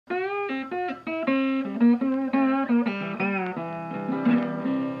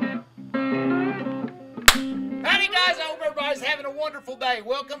having a wonderful day.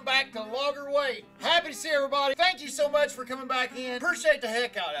 Welcome back to Logger Way. Happy to see everybody. Thank you so much for coming back in. Appreciate the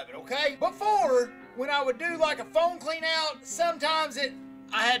heck out of it, okay? Before, when I would do like a phone clean out, sometimes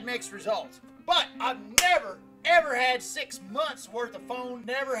I had mixed results. But I've never, ever had 6 months worth of phone.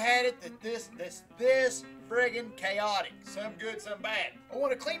 Never had it that this friggin' chaotic. Some good, some bad. I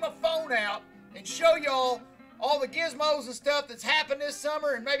want to clean my phone out and show y'all all the gizmos and stuff that's happened this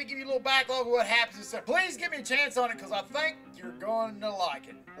summer and maybe give you a little backlog of what happens this summer. Please give me a chance on it because I think you're going to like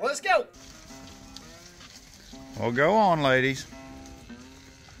it. Let's go. Well, go on, ladies.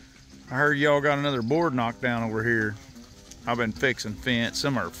 I heard y'all got another board knocked down over here. I've been fixing fence.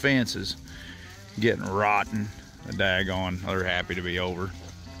 Some of our fences getting rotten. The daggone, they're happy to be over.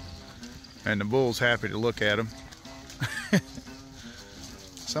 And the bull's happy to look at them.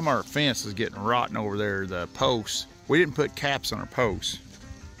 Some of our fence is getting rotten over there, the posts. We didn't put caps on our posts.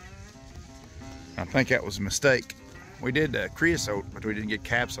 I think that was a mistake. We did creosote, but we didn't get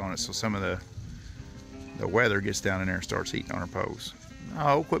caps on it, so some of the weather gets down in there and starts eating on our posts.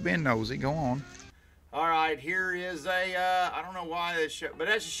 Oh, quit being nosy, go on. All right, here is I don't know why this, but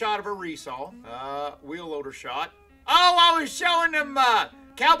that's a shot of a resaw, wheel loader shot. Oh, I was showing them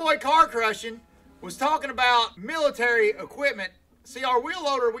Cowboy Car Crushing, was talking about military equipment. See, our wheel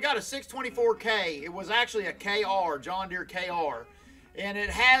loader, we got a 624K. It was actually a KR, John Deere KR. And it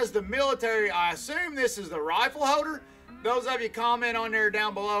has the military, I assume this is the rifle holder. Those of you comment on there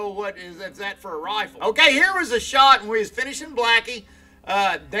down below, if that for a rifle. Okay, here was a shot when we was finishing Blackie.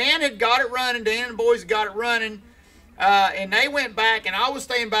 Dan had got it running, Dan and the boys got it running. And they went back, and I was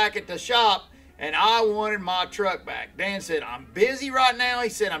staying back at the shop, and I wanted my truck back. Dan said, I'm busy right now. He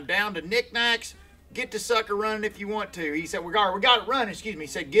said, I'm down to knickknacks. Get the sucker running if you want to. He said, we got it running, excuse me.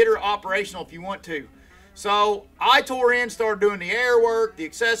 He said, get her operational if you want to. So I tore in, started doing the air work, the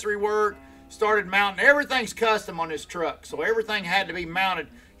accessory work, started mounting. Everything's custom on this truck, so everything had to be mounted.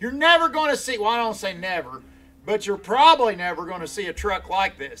 You're never going to see, well, I don't say never, but you're probably never going to see a truck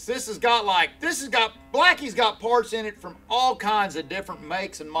like this. Blackie's got parts in it from all kinds of different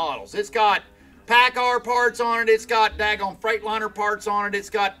makes and models. It's got PACCAR parts on it. It's got daggone Freightliner parts on it. It's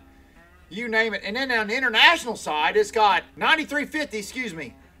got you name it. And then on the international side, it's got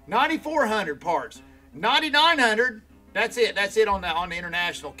 9350, 9400 parts, 9900. That's it on the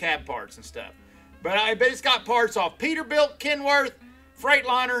international cab parts and stuff. But it's got parts off Peterbilt, Kenworth,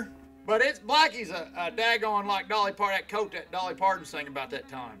 Freightliner. But Blackie's a daggone like Dolly Parton, that coat that Dolly Parton sang about that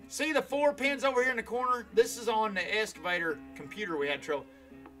time. See the 4 pins over here in the corner? This is on the excavator computer we had trouble.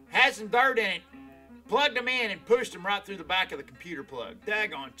 Had some dirt in it. Plugged them in and pushed them right through the back of the computer plug.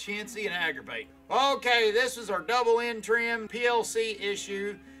 Daggone chintzy and aggravate. Okay, this is our double end trim PLC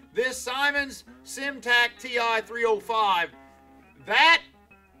issue. This Simon's Simtac TI 305. That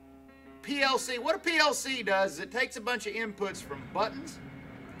PLC, what a PLC does is it takes a bunch of inputs from buttons,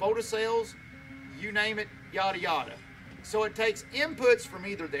 photocells, you name it, yada yada. So it takes inputs from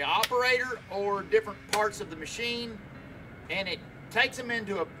either the operator or different parts of the machine, and it takes them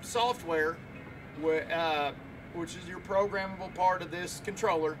into a software which is your programmable part of this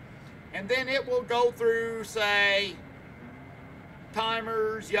controller, and then it will go through, say,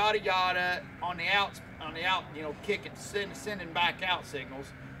 timers, yada yada, on the out, you know, kicking, sending back out signals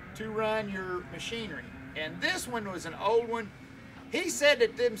to run your machinery. And this one was an old one. He said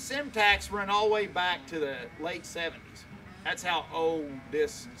that them Simtacs run all the way back to the late 70s. That's how old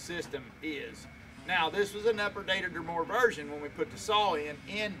this system is. Now, this was an updated or more version when we put the saw in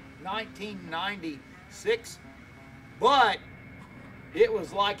 1996, but it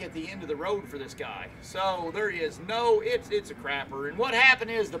was like at the end of the road for this guy. So there is no, it's a crapper. And what happened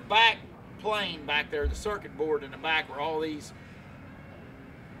is the back plane back there, the circuit board in the back where all these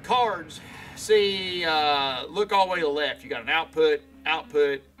cards, see, look all the way to the left. You got an output,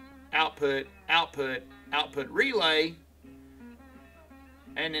 output, output, output, output relay.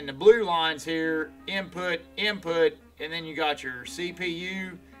 And then the blue lines here, input, input, and then you got your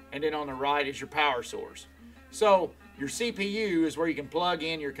CPU, and then on the right is your power source. So your CPU is where you can plug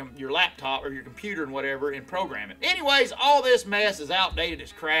in your laptop or your computer and whatever and program it. Anyways, all this mess is outdated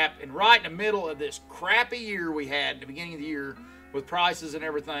as crap, and right in the middle of this crappy year we had, the beginning of the year, with prices and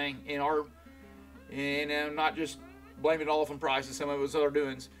everything, and I'm not just blaming it all from prices, some of it was other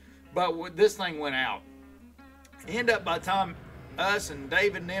doings, but this thing went out. End up by the time us and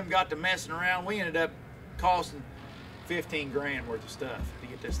David and them got to messing around, we ended up costing 15 grand worth of stuff to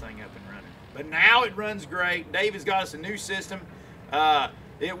get this thing up and running. But now it runs great. David's got us a new system.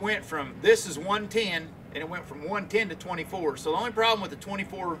 It went from, this is 110, and it went from 110 to 24. So the only problem with the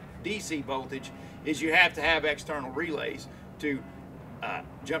 24 DC voltage is you have to have external relays to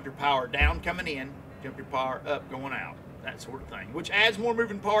jump your power down coming in, jump your power up going out. that sort of thing, which adds more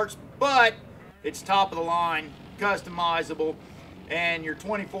moving parts, but it's top of the line, customizable, and your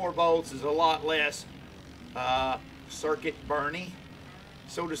 24 volts is a lot less circuit burny,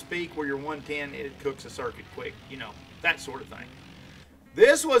 so to speak, where your 110, it cooks a circuit quick, you know, that sort of thing.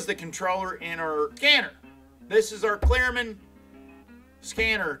 This was the controller in our scanner. This is our Clearman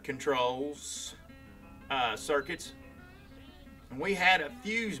scanner controls circuits. And we had a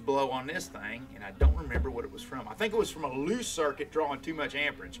fuse blow on this thing, and I don't remember what it was from. I think it was from a loose circuit drawing too much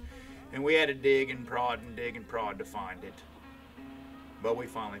amperage. And we had to dig and prod to find it. But we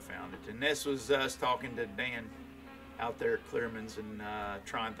finally found it. And this was us talking to Dan out there at Clearman's and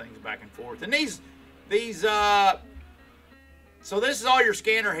trying things back and forth. And so this is all your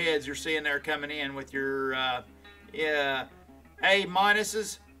scanner heads you're seeing there coming in with your A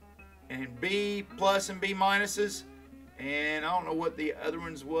minuses and B plus and B minuses. And I don't know what the other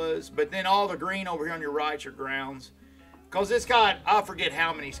ones was, but then all the green over here on your right are grounds. Because it's got, I forget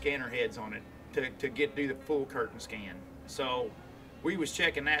how many scanner heads on it to do the full curtain scan. So we was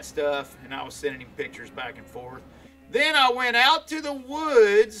checking that stuff, and I was sending him pictures back and forth. Then I went out to the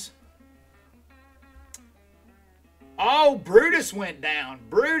woods. Oh, Brutus went down.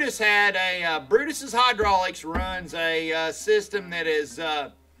 Brutus had Brutus's Hydraulics runs a system that is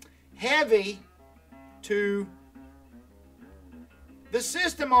heavy to... The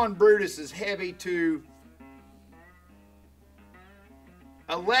system on Brutus is heavy to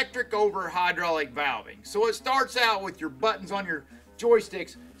electric over hydraulic valving. So it starts out with your buttons on your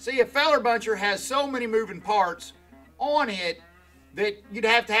joysticks. See, a Feller Buncher has so many moving parts on it that you'd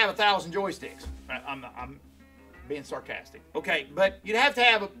have to have 1,000 joysticks. I'm being sarcastic. Okay, but you'd have to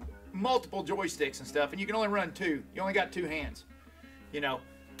have multiple joysticks and stuff, and you can only run 2. You only got 2 hands, you know.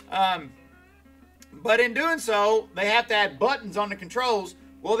 But in doing so, they have to add buttons on the controls.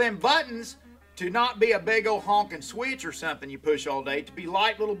 Well, then buttons, to not be a big old honking switch or something you push all day, to be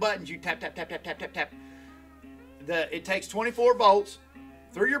light little buttons you tap, tap, tap, tap, tap, tap, tap. It takes 24 volts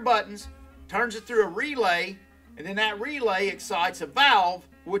through your buttons, turns it through a relay, and then that relay excites a valve,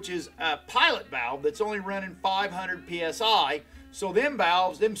 which is a pilot valve that's only running 500 PSI. So them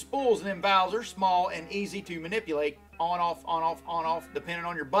valves, them spools and them valves are small and easy to manipulate, on, off, on, off, on, off, depending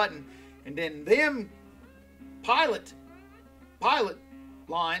on your button. And then them pilot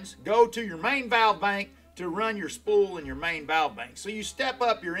lines go to your main valve bank to run your spool in your main valve bank. So you step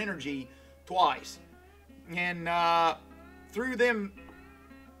up your energy twice. And through them,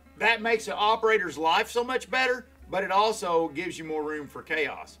 that makes the operator's life so much better, but it also gives you more room for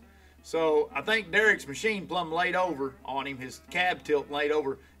chaos. So I think Derek's machine plumb laid over on him, his cab tilt laid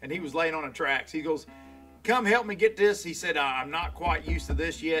over, and he was laying on the tracks. He goes, "Come help me get this." He said, "I'm not quite used to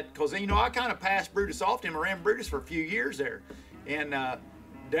this yet." Because, you know, I kind of passed Brutus off to him. I ran Brutus for a few years there. And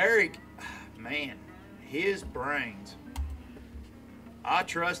Derek, man, his brains. I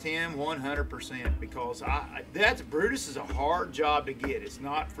trust him 100% because Brutus is a hard job to get. It's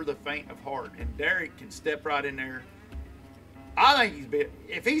not for the faint of heart. And Derek can step right in there. I think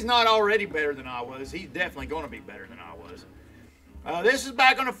if he's not already better than I was, he's definitely going to be better than I was. This is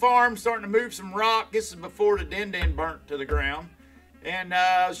back on the farm, starting to move some rock. This is before the din burnt to the ground. And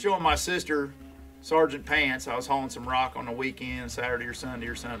I was showing my sister Sergeant Pants. I was hauling some rock on the weekend, Saturday or Sunday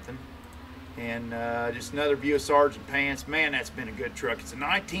or something. And just another view of Sergeant Pants. Man, that's been a good truck. It's a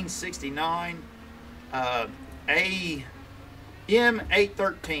 1969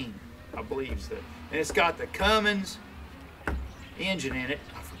 M813, I believe. And it's got the Cummins engine in it.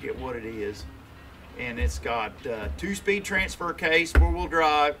 I forget what it is. And it's got 2-speed transfer case, four-wheel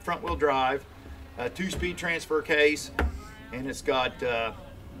drive, front-wheel drive, 2-speed transfer case, and it's got,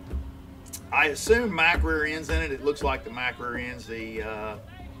 I assume, Mack rear ends in it. It looks like the Mack rear ends. The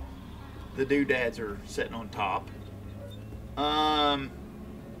doodads are sitting on top. And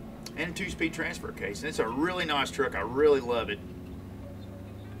 2-speed transfer case. And it's a really nice truck. I really love it.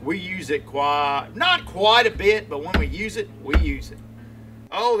 We use it not quite a bit, but when we use it, we use it.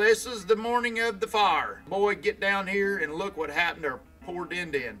 Oh, this is the morning of the fire. Boy, get down here and look what happened to our poor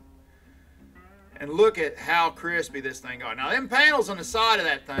din. And look at how crispy this thing got. Now, them panels on the side of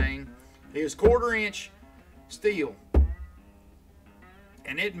that thing is 1/4-inch steel.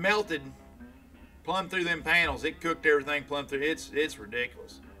 And it melted plumb through them panels. It cooked everything plumb through. It's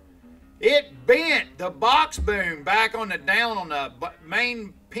ridiculous. It bent the box boom back on the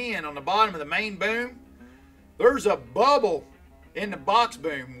main pin on the bottom of the main boom. There's a bubble in the box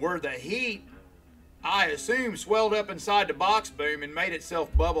boom where the heat, I assume, swelled up inside the box boom and made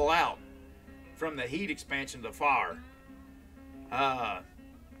itself bubble out from the heat expansion of the fire. Now,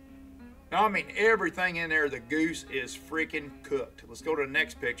 I mean, everything in there, the goose is freaking cooked. Let's go to the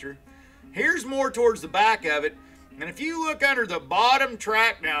next picture. Here's more towards the back of it. And if you look under the bottom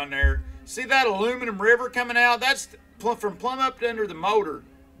track down there, see that aluminum river coming out? That's from plumb up to under the motor,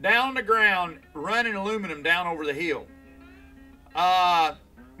 down the ground, running aluminum down over the hill.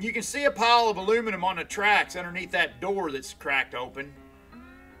 You can see a pile of aluminum on the tracks underneath that door that's cracked open.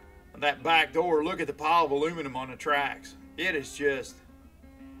 That back door, look at the pile of aluminum on the tracks. It is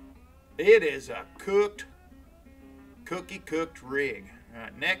a cookie-cooked rig. All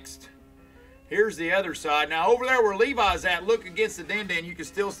right, next. Here's the other side. Now, over there where Levi's at, look against the din-din, you can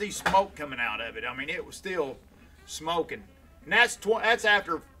still see smoke coming out of it. I mean, it was still smoking. And that's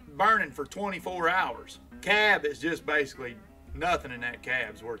after burning for 24 hours. Cab is just basically nothing in that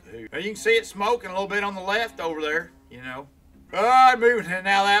cab's worth of hoot. Now, you can see it smoking a little bit on the left over there, you know. All right, moving.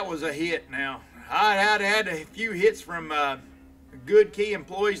 Now, that was a hit now. I had a few hits from good key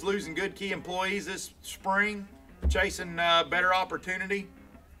employees, losing good key employees this spring, chasing better opportunity.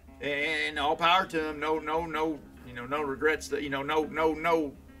 And all power to them. No, you know, no regrets. That, you know,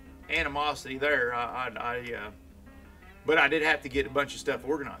 no animosity there. But I did have to get a bunch of stuff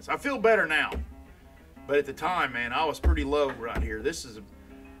organized. I feel better now, but at the time, man, I was pretty low right here. This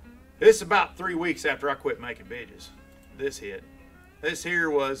is about 3 weeks after I quit making bitches. This hit. This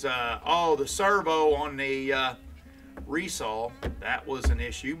here was the servo on the resaw. That was an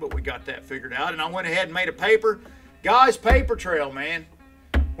issue, but we got that figured out. And I went ahead and made a paper. Guys, paper trail, man.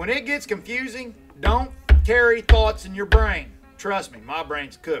 When it gets confusing, don't carry thoughts in your brain. Trust me, my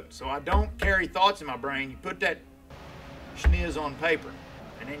brain's cooked, so I don't carry thoughts in my brain. You put that schniz on paper,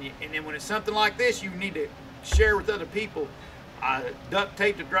 and then when it's something like this, you need to share with other people. I duct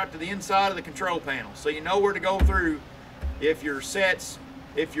taped it right to the inside of the control panel, so you know where to go through. If your sets,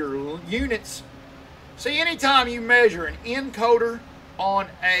 if your units. See, anytime you measure an encoder on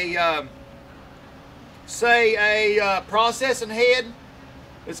a, say a processing head,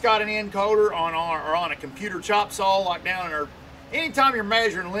 it's got an encoder on a computer chop saw like down in our. Anytime you're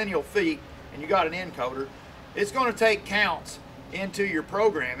measuring lineal feet and you got an encoder, it's going to take counts into your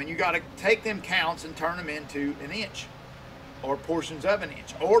program, and you got to take them counts and turn them into an inch, or portions of an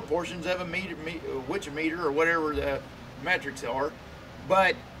inch, or portions of a meter, which a meter, or whatever the metrics are.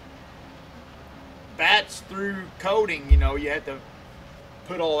 But that's through coding. You know, you have to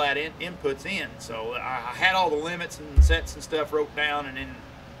put all that inputs in. So I had all the limits and sets and stuff wrote down, and then,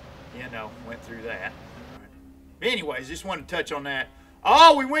 you know, went through that. Anyways, just wanted to touch on that.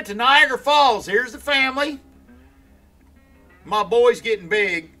 Oh, we went to Niagara Falls. Here's the family. My boy's getting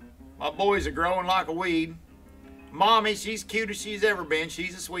big. My boys are growing like a weed. Mommy, she's cute as she's ever been.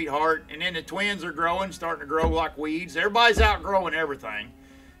 She's a sweetheart. And then the twins are growing, starting to grow like weeds. Everybody's outgrowing everything.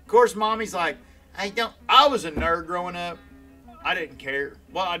 Of course, Mommy's like, I was a nerd growing up. I didn't care.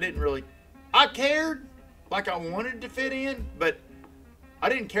 Well, I didn't really. I cared like I wanted to fit in, but I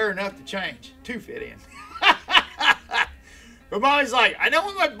didn't care enough to change to fit in. But Mommy's like, I know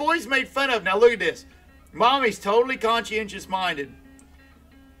what my boys made fun of. Now look at this. Mommy's totally conscientious minded.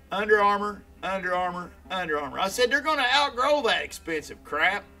 Under Armour, Under Armour, Under Armour. I said, they're going to outgrow that expensive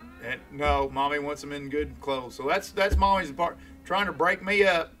crap. And no, Mommy wants them in good clothes. So that's Mommy's part. Trying to break me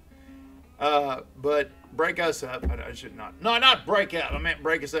up. But break us up. I should not. No, not break up. I meant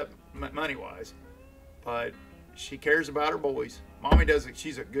break us up money-wise. But she cares about her boys. Mommy does it.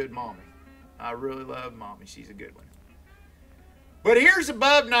 She's a good mommy. I really love Mommy. She's a good one. But here's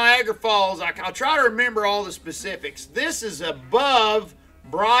above Niagara Falls. I'll try to remember all the specifics. This is above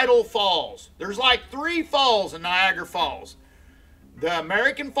Bridal Falls. There's like 3 falls in Niagara Falls. The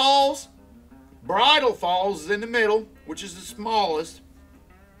American Falls, Bridal Falls is in the middle, which is the smallest.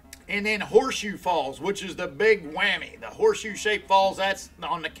 And then Horseshoe Falls, which is the big whammy. The horseshoe-shaped falls, that's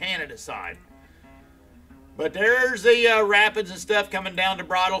on the Canada side. But there's the rapids and stuff coming down to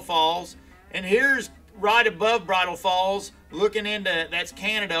Bridal Falls. And here's right above Bridal Falls, looking into, that's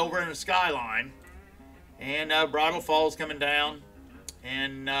Canada over in the skyline. And Bridal Falls coming down.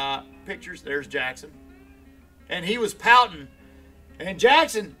 And pictures, there's Jackson. And he was pouting. And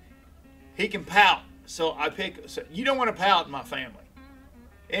Jackson, he can pout. So you don't want to pout in my family.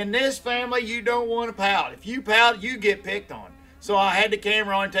 In this family, you don't want to pout. If you pout, you get picked on. So I had the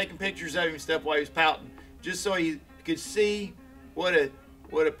camera on taking pictures of him and stuff while he was pouting, just so he could see what a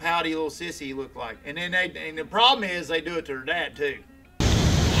pouty little sissy he looked like. And then the problem is they do it to her dad too.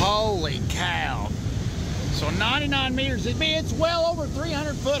 Holy cow. So 99 meters, it's well over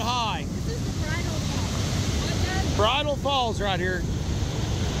 300 foot high. This is the Bridal Falls. Bridal Falls right here.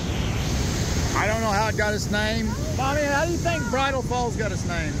 I don't know how it got its name. Mommy, how do you think Bridal Falls got its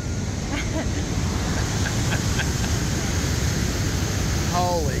name?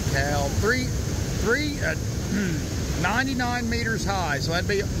 Holy cow. 99 meters high, so that'd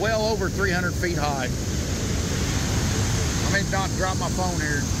be well over 300 feet high. I may not drop my phone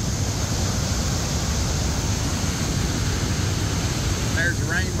here. There's a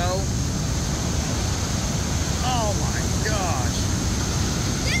rainbow. Oh my gosh.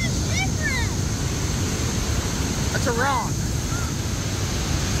 This is different. That's a rock.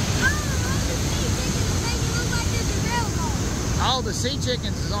 All the sea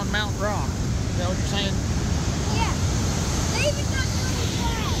chickens is on Mount Rock. Is that what you're saying? Yeah. They even got little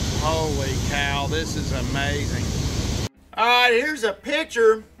flags. Holy cow, this is amazing. All right, here's a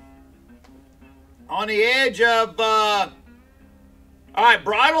picture on the edge of, all right,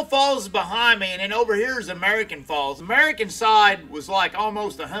 Bridal Falls is behind me, and then over here is American Falls. American side was like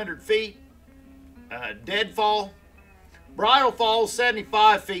almost 100 feet, deadfall. Bridal Falls,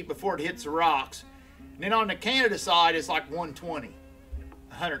 75 feet before it hits the rocks. And then on the Canada side, it's like 120,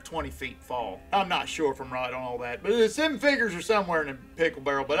 120 feet fall. I'm not sure if I'm right on all that, but the 7 figures are somewhere in the pickle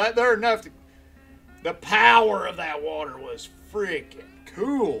barrel, but they're enough to, the power of that water was freaking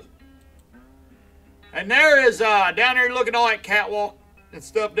cool. And there is, down there, look at all that catwalk and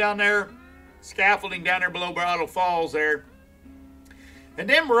stuff down there, scaffolding down there below Bridal Falls there. And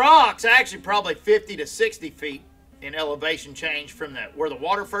them rocks actually probably 50 to 60 feet in elevation change from where the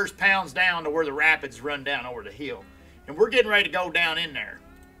water first pounds down to where the rapids run down over the hill. And we're getting ready to go down in there.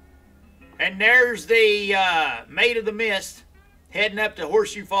 And there's the Maid of the Mist heading up to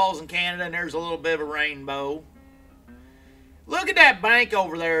Horseshoe Falls in Canada, and there's a little bit of a rainbow. Look at that bank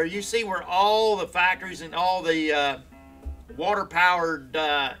over there. You see where all the factories and all the water-powered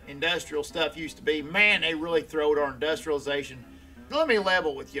industrial stuff used to be. Man, they really throwed our industrialization. Let me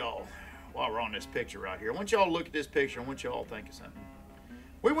level with y'all while we're on this picture right here. I want y'all to look at this picture. I want y'all to think of something.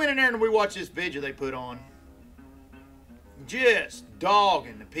 We went in there and we watched this video they put on. Just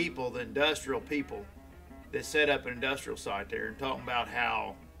dogging the people, the industrial people that set up an industrial site there, and talking about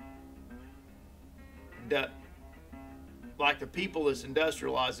how like the people that's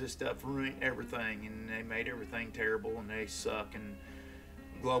industrialized this stuff ruined everything, and they made everything terrible, and they suck, and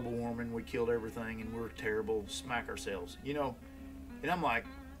global warming, we killed everything, and we're terrible, smack ourselves, you know. And I'm like,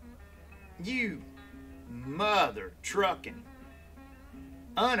 you mother trucking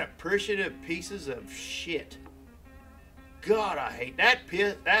unappreciative pieces of shit. God, I hate that.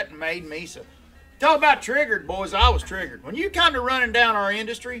 That made me so. Talk about triggered, boys. I was triggered. When you come to running down our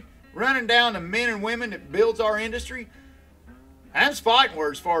industry, running down the men and women that builds our industry, that's fighting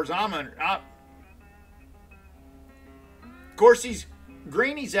words as far as I'm under. Of course, these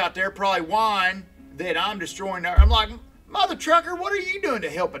greenies out there probably whine that I'm destroying their. I'm like, mother trucker, what are you doing to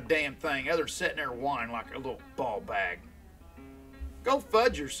help a damn thing other than sitting there whining like a little ball bag? Go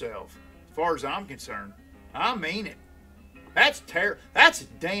fudge yourself, as far as I'm concerned. I mean it. That's That's a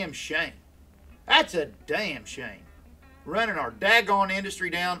damn shame. That's a damn shame. Running our daggone industry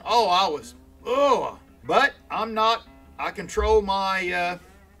down. But I'm not. I control my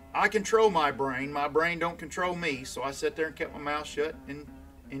brain. My brain don't control me. So I sat there and kept my mouth shut and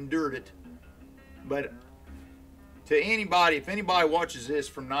endured it. But to anybody, if anybody watches this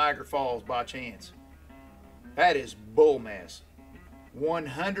from Niagara Falls by chance, that is bull mess.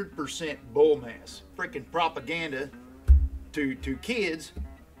 100% bull mess. Freaking propaganda to kids,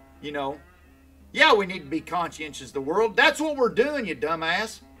 you know. Yeah, we need to be conscientious of the world. That's what we're doing, you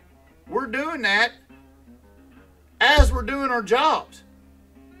dumbass. We're doing that as we're doing our jobs.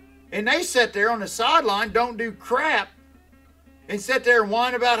 And they sit there on the sideline, don't do crap, and sit there and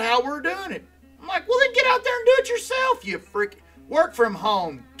whine about how we're doing it. I'm like, well, then get out there and do it yourself, you freak. Work from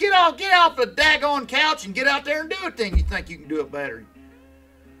home. Get off the daggone couch and get out there and do it then. You think you can do it better.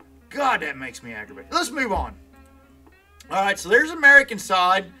 God, that makes me aggravated. Let's move on. All right, so there's American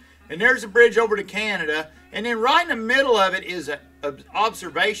side, and there's a bridge over to Canada, and then right in the middle of it is an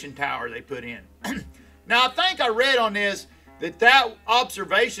observation tower they put in. Now, I think I read on this that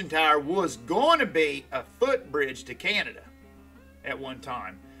observation tower was going to be a footbridge to Canada at one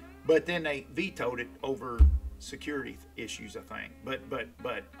time, but then they vetoed it over security issues, I think. But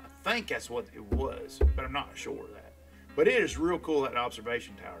I think that's what it was, but I'm not sure of that. But it is real cool, that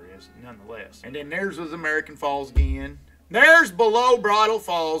observation tower is, nonetheless. And then there's American Falls again. There's below Bridal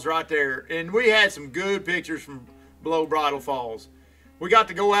Falls right there. And we had some good pictures from below Bridal Falls. We got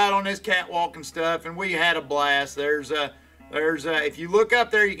to go out on this catwalk and stuff, and we had a blast. There's if you look up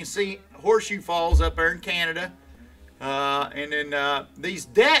there, you can see Horseshoe Falls up there in Canada. And then these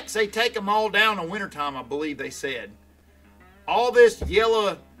decks, they take them all down in wintertime, I believe they said. All this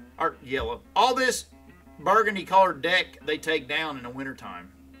all this burgundy colored deck they take down in the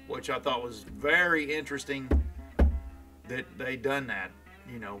wintertime, which I thought was very interesting that they done that,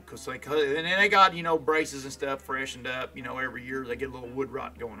 you know, and then they got, you know, braces and stuff freshened up, you know, every year they get a little wood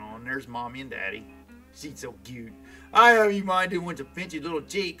rot going on. There's mommy and daddy. She's so cute. I have you mind doing to pinchy little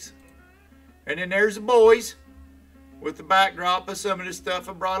cheeks. And then there's the boys with the backdrop of some of the stuff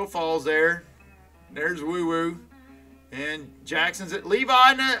at Bridal Falls there. There's Woo Woo. And Jackson's at Levi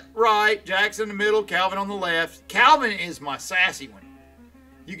on the right, Jackson in the middle, Calvin on the left. Calvin is my sassy one.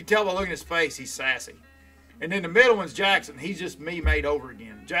 You can tell by looking at his face, he's sassy. And then the middle one's Jackson. He's just me made over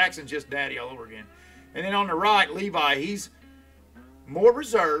again. Jackson's just daddy all over again. And then on the right, Levi, he's more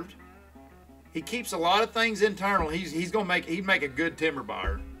reserved. He keeps a lot of things internal. He'd make a good timber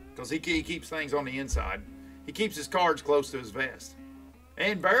buyer because he keeps things on the inside. He keeps his cards close to his vest.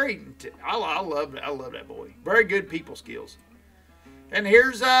 And I love that boy. Very good people skills. And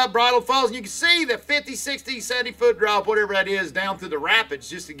here's Bridal Falls. And you can see the 50, 60, 70 foot drop, whatever that is, down through the rapids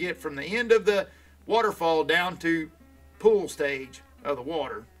just to get from the end of the waterfall down to pool stage of the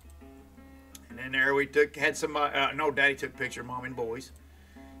water. And then there we had somebody, Daddy took a picture of Mom and boys.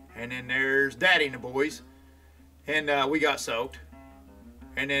 And then there's Daddy and the boys. And we got soaked.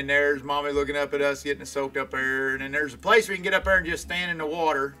 And then there's Mommy looking up at us getting soaked up there. And then there's a place where you can get up there and just stand in the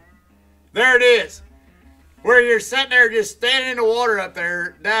water. There it is. Where you're sitting there just standing in the water up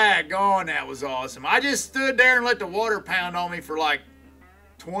there. Daggone, that was awesome. I just stood there and let the water pound on me for like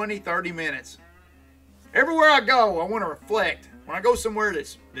 20, 30 minutes. Everywhere I go, I want to reflect. When I go somewhere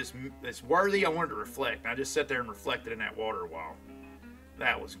that's worthy, I want to reflect. I just sat there and reflected in that water a while.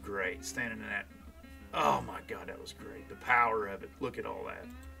 That was great, standing in that. Oh my God, that was great. The power of it. Look at all that.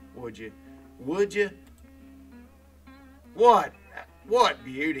 Would you? Would you? What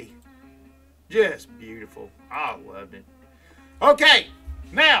beauty. Just beautiful. I loved it. Okay,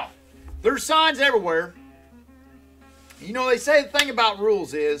 now, there's signs everywhere. You know, they say the thing about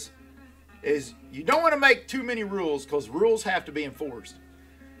rules is you don't want to make too many rules because rules have to be enforced.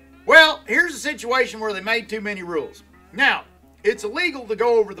 Well, here's a situation where they made too many rules. Now, it's illegal to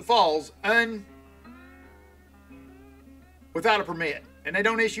go over the falls without a permit. And they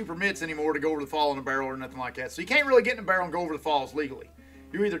don't issue permits anymore to go over the fall in a barrel or nothing like that. So you can't really get in a barrel and go over the falls legally.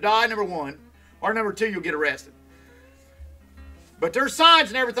 You either die, number one, or number two, you'll get arrested. But there's signs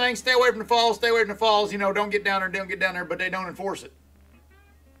and everything. Stay away from the falls, stay away from the falls. You know, don't get down there, but they don't enforce it.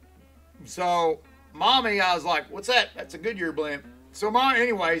 So, Mommy, I was like, what's that? That's a Goodyear blimp. So,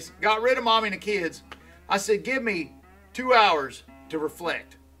 anyways, got rid of Mommy and the kids. I said, give me 2 hours to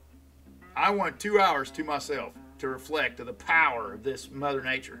reflect. I want 2 hours to myself to reflect to the power of this Mother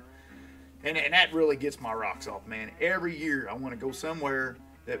Nature. And that really gets my rocks off, man. Every year I want to go somewhere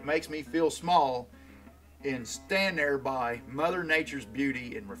that makes me feel small and stand there by Mother Nature's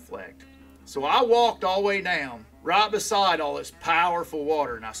beauty and reflect. So I walked all the way down, right beside all this powerful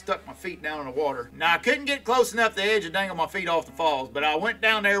water, and I stuck my feet down in the water. Now, I couldn't get close enough to the edge to dangle my feet off the falls, but I went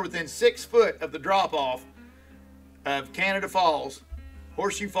down there within 6 foot of the drop-off of Canada Falls,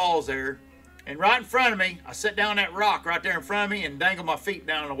 Horseshoe Falls there, and right in front of me, I sat down on that rock right there in front of me and dangled my feet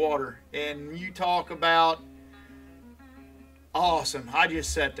down in the water. And you talk about awesome. I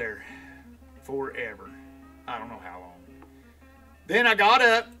just sat there forever. I don't know how long. Then I got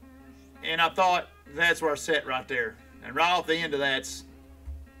up and I thought, that's where I sat right there. And right off the end of that's,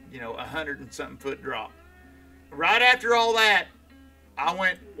 100 and something foot drop. Right after all that, I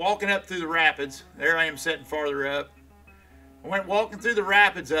went walking up through the rapids. There I am sitting farther up. I went walking through the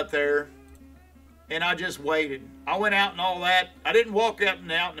rapids up there. And I just waited. I went out and all that. I didn't walk out in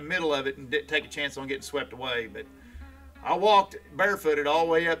the middle of it and take a chance on getting swept away, but I walked barefooted all the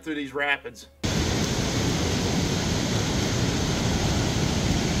way up through these rapids.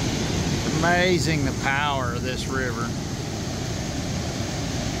 Amazing the power of this river.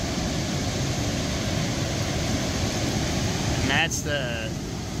 And that's the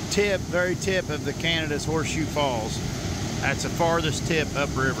very tip of the Canada's Horseshoe Falls. That's the farthest tip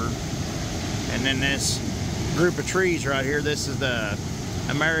upriver. And then this group of trees right here, this is the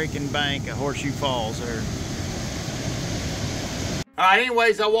American bank of Horseshoe Falls there. All right,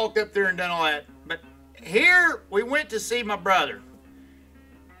 anyways, I walked up there and done all that. But here we went to see my brother.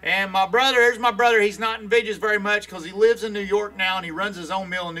 And my brother, here's my brother. He's not in Vigas very much because he lives in New York now and he runs his own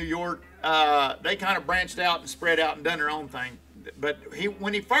mill in New York. They kind of branched out and spread out and done their own thing. But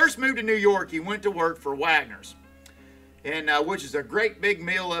when he first moved to New York, he went to work for Wagner's. And which is a great big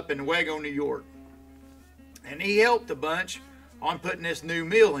mill up in Nuevo, New York. And he helped a bunch on putting this new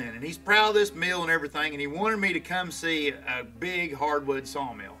mill in. And he's proud of this mill and everything. And he wanted me to come see a big hardwood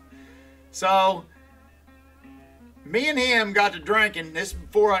sawmill. So, me and him got to drinking. This is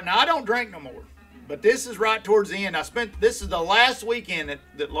before, now I don't drink no more. But this is right towards the end. This is the last weekend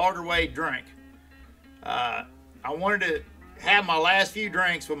that Lager Wade drank. I wanted to have my last few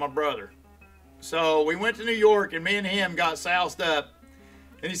drinks with my brother. So we went to New York and me and him got soused up.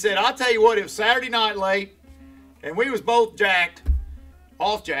 And he said, I'll tell you what, it was Saturday night late, and we was both jacked,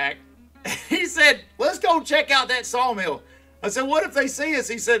 off jack. He said, let's go check out that sawmill. I said, what if they see us?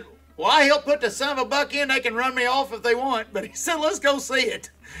 He said, well, I help put the son of a buck in. They can run me off if they want. But he said, let's go see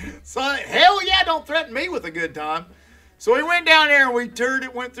it. So, hell yeah, don't threaten me with a good time. So we went down there and we toured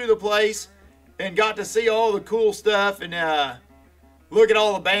it, went through the place, and got to see all the cool stuff and look at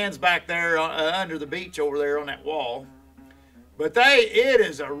all the bands back there under the beach over there on that wall. But it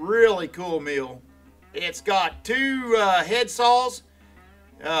is a really cool mill. It's got 2 head saws,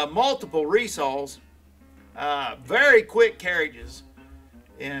 multiple resaws, very quick carriages,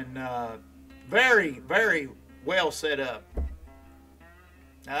 and very, very well set up.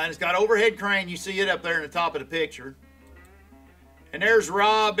 And it's got overhead crane. You see it up there in the top of the picture. And there's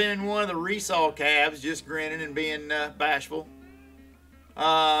Rob in one of the resaw cabs, just grinning and being bashful.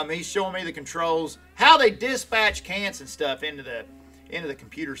 He's showing me the controls, how they dispatch cants and stuff into the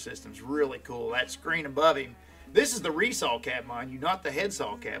computer system's really cool. That screen above him. This is the resaw cab, mind you, not the head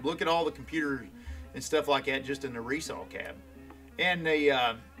saw cab. Look at all the computers and stuff like that just in the resaw cab. And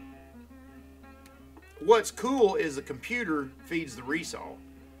the what's cool is the computer feeds the resaw.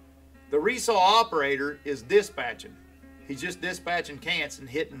 The resaw operator is dispatching. He's just dispatching cants and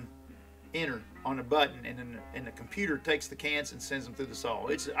hitting enter on a button, and the computer takes the cants and sends them through the saw.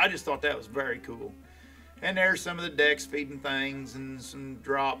 I just thought that was very cool. And there's some of the decks feeding things and some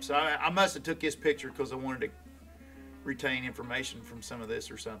drops. I must have took this picture because I wanted to retain information from some of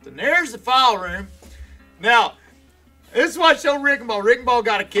this or something. There's the file room. Now, this is what I showed Rick and Ball. Rick and Ball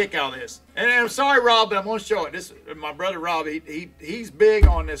got a kick out of this. And I'm sorry, Rob, but I'm going to show it. This, my brother Rob, he's big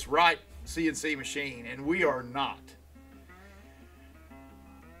on this Wright CNC machine, and we are not.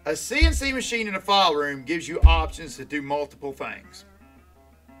 A CNC machine in a file room gives you options to do multiple things.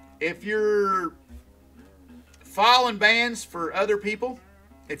 If you're filing bands for other people,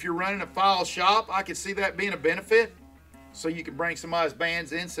 if you're running a file shop, I could see that being a benefit. So you can bring somebody's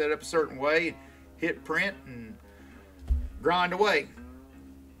bands in, set up a certain way, hit print, and grind away.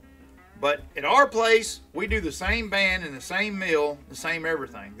 But at our place, we do the same band in the same mill, the same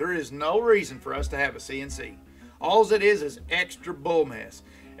everything. There is no reason for us to have a CNC. All it is extra bull mess.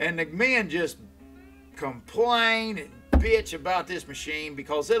 And the men just complain and bitch about this machine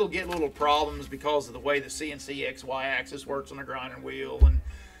because it'll get little problems because of the way the CNC XY axis works on a grinding wheel. And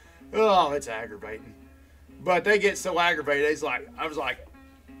oh, it's aggravating. But they get so aggravated.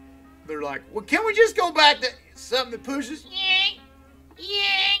 They're like, well, can we just go back to something that pushes? Yank,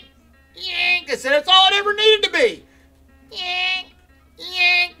 yank, yank. They said that's all it ever needed to be. Yank,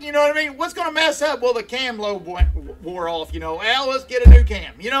 yank. You know what I mean? What's going to mess up? Well, the cam lobe wore off, you know. Well, let's get a new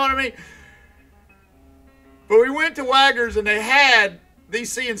cam. You know what I mean? But we went to Wagner's and they had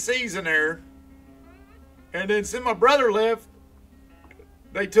these CNCs in there. And then since my brother left,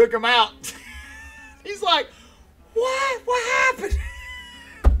 they took them out. He's like, what? What happened?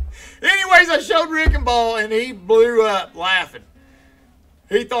 Anyways, I showed Rick and Ball, and he blew up laughing.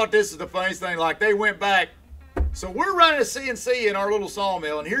 He thought this is the funniest thing. Like, they went back. So we're running a CNC in our little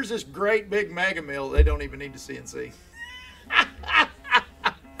sawmill, and here's this great big mega mill. They don't even need the CNC.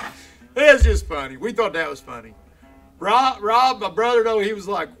 It's just funny. We thought that was funny. Rob, my brother, though, he was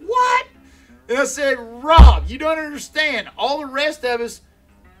like, what? And I said, Rob, you don't understand. All the rest of us,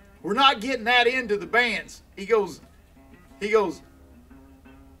 we're not getting that into the bands. He goes,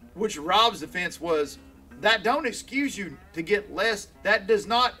 which Rob's defense was, that don't excuse you to get less. That does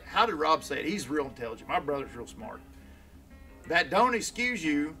not, how did Rob say it? He's real intelligent. My brother's real smart. That don't excuse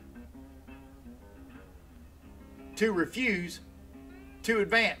you to refuse to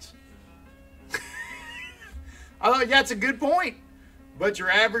advance. I thought that's a good point. But your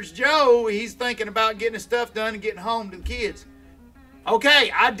average Joe, he's thinking about getting his stuff done and getting home to the kids.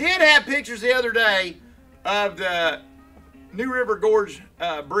 Okay, I did have pictures the other day of the New River Gorge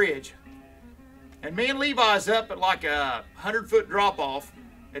bridge. And me and Levi's up at like a 100-foot drop-off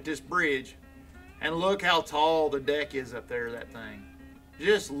at this bridge. And look how tall the deck is up there, that thing.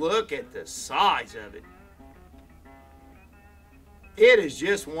 Just look at the size of it. It is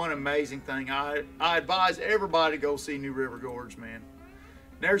just one amazing thing. I advise everybody to go see New River Gorge, man.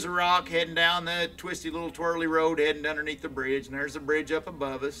 There's a rock heading down the twisty little twirly road heading underneath the bridge. And there's the bridge up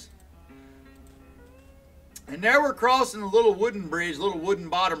above us. And there we're crossing a little wooden bridge, little wooden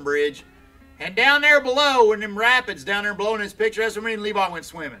bottom bridge. And down there below, in them rapids down there below in this picture, that's where me and Levi went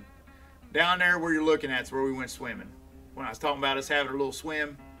swimming. Down there where you're looking at is where we went swimming. When I was talking about us having a little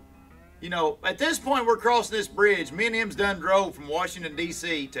swim. You know, at this point we're crossing this bridge. Me and him's done drove from Washington,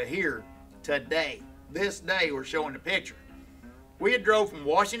 D.C. to here today. This day we're showing the picture. We had drove from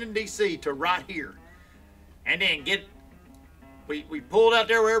Washington, D.C. to right here. And then we pulled out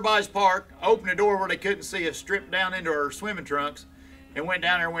there where everybody's parked, opened the door where they couldn't see us, stripped down into our swimming trunks, and went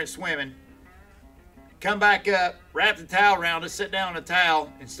down there and went swimming. Come back up, wrapped the towel around us, sit down on the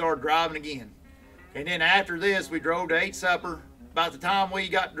towel, and started driving again. And then after this, we drove to ate supper. About the time we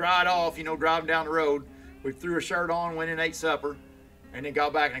got dried off, you know, driving down the road, we threw a shirt on, went in, ate supper, and then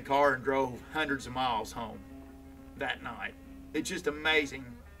got back in the car and drove hundreds of miles home that night. It's just amazing.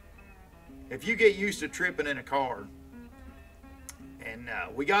 If you get used to tripping in a car, and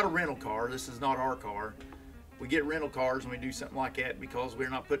we got a rental car, this is not our car. We get rental cars when we do something like that because we're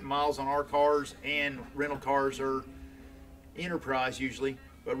not putting miles on our cars, and rental cars are enterprise usually,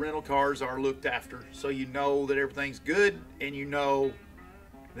 but rental cars are looked after. So you know that everything's good, and you know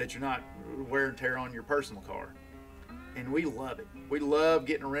that you're not wear and tear on your personal car. And we love it. We love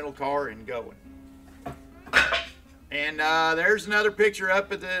getting a rental car and going. And there's another picture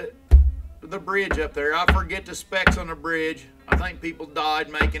up at the bridge up there. I forget the specs on the bridge. I think people died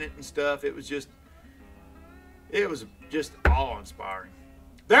making it and stuff. It was just awe-inspiring.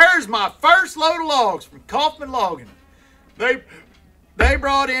 There's my first load of logs from Kaufman Logging. They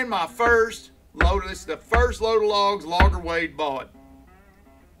brought in my first load. This is the first load of logs Logger Wade bought.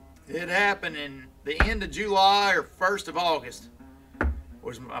 It happened in the end of July or 1st of August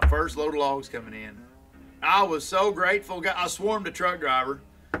was my first load of logs coming in. I was so grateful. I swarmed the truck driver.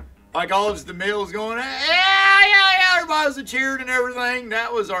 Like all of the mill was going, yeah, everybody was cheering and everything.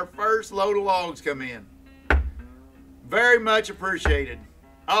 That was our first load of logs come in. Very much appreciated.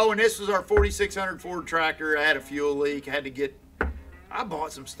 Oh, and this was our 4600 Ford tractor. I had a fuel leak. I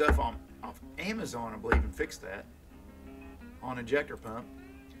bought some stuff off Amazon, I believe, and fixed that on injector pump.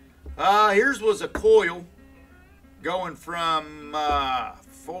 Here's was a coil going from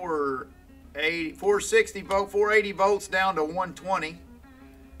 480 volts down to 120.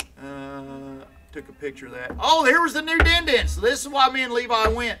 Took a picture of that. Oh, here was the new Dindin. So this is why me and Levi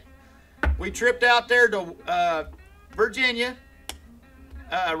went. We tripped out there to Virginia,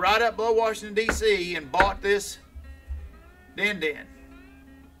 right up below Washington, D.C., and bought this Dindin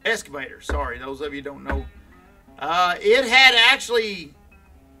excavator. Sorry, those of you don't know. It had actually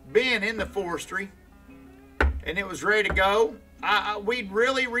been in the forestry, and it was ready to go. We'd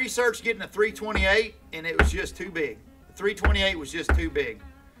really researched getting a 328, and it was just too big. The 328 was just too big.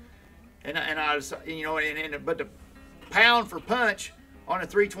 And I was, you know, but the pound for punch on a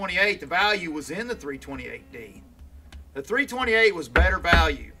 328, the value was in the 328D. The 328 was better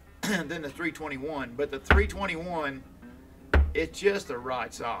value than the 321, but the 321, it's just the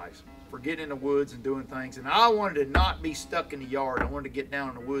right size for getting in the woods and doing things. And I wanted to not be stuck in the yard. I wanted to get down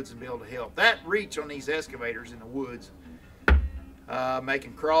in the woods and be able to help. That reach on these excavators in the woods,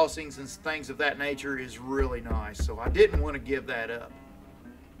 making crossings and things of that nature, is really nice. So I didn't want to give that up.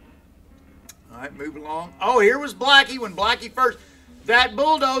 All right, move along. Oh, here was Blackie when Blackie first. That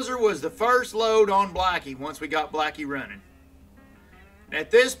bulldozer was the first load on Blackie once we got Blackie running.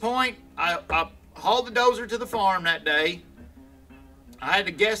 At this point, I hauled the dozer to the farm that day. I had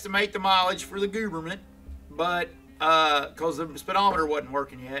to guesstimate the mileage for the Guberman, but because the speedometer wasn't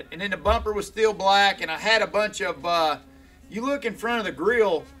working yet. And then the bumper was still black, and I had a bunch of, you look in front of the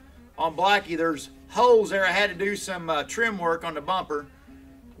grill on Blackie, there's holes there. I had to do some trim work on the bumper,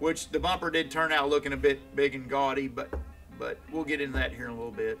 which the bumper did turn out looking a bit big and gaudy, but we'll get into that here in a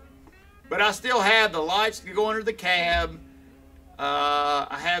little bit. But I still have the lights to go under the cab.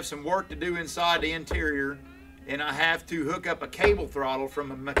 I have some work to do inside the interior, and I have to hook up a cable throttle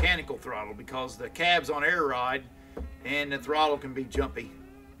from a mechanical throttle because the cab's on air ride and the throttle can be jumpy.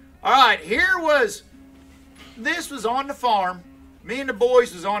 All right, this was on the farm. Me and the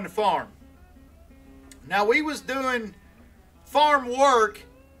boys was on the farm. Now we was doing farm work,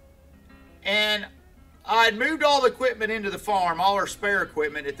 and I had moved all the equipment into the farm, all our spare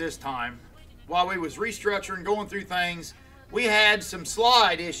equipment at this time. While we was restructuring, going through things, we had some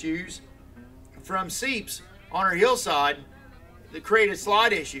slide issues from seeps on our hillside that created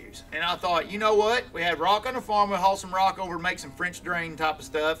slide issues. And I thought, you know what? We had rock on the farm. We'll haul some rock over to make some French drain type of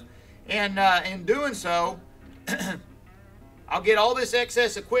stuff. And in doing so, I'll get all this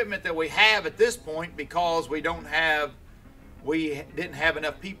excess equipment that we have at this point because we didn't have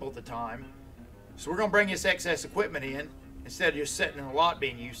enough people at the time. So we're going to bring this excess equipment in instead of just sitting in the lot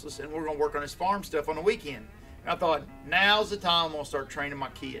being useless, and we're going to work on this farm stuff on the weekend. And I thought, now's the time I'm going to start training my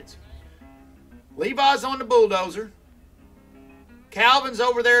kids. Levi's on the bulldozer. Calvin's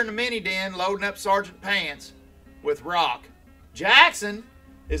over there in the mini den loading up Sergeant Pants with rock. Jackson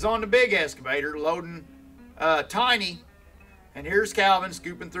is on the big excavator loading Tiny. And here's Calvin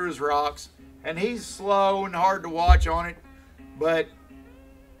scooping through his rocks. And he's slow and hard to watch on it, but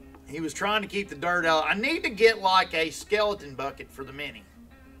He was trying to keep the dirt out. I need to get like a skeleton bucket for the Mini.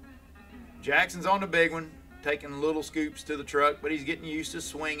 Jackson's on the big one, taking little scoops to the truck, but he's getting used to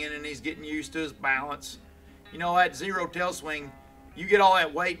swinging and he's getting used to his balance. You know, that zero tail swing, you get all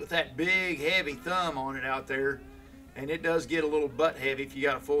that weight with that big, heavy thumb on it out there, and it does get a little butt heavy if you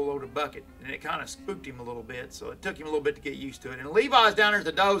got a full loaded bucket. And it kind of spooked him a little bit, so it took him a little bit to get used to it. And Levi's down there at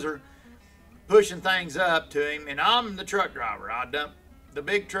the dozer pushing things up to him, and I'm the truck driver. I dump the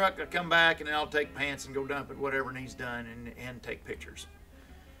big truck, I come back, and then I'll take pants and go dump it, whatever needs done, and take pictures.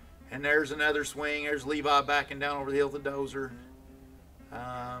 And there's another swing. There's Levi backing down over the hill with the dozer.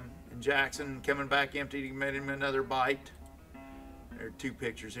 And Jackson coming back empty. He made him another bite. There are two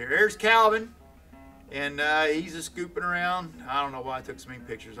pictures here. There's Calvin. And he's a scooping around. I don't know why I took so many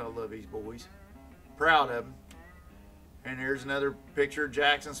pictures. I love these boys. Proud of them. And here's another picture of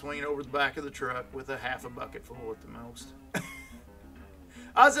Jackson swinging over the back of the truck with a half a bucket full at the most.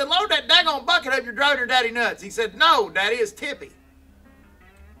 I said, load that daggone bucket up. You're driving your daddy nuts. He said, no, Daddy, it's tippy.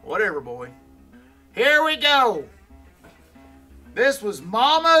 Whatever, boy. Here we go. This was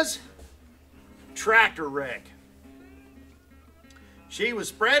Mama's tractor wreck. She was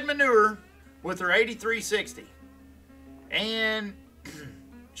spread manure with her 8360. And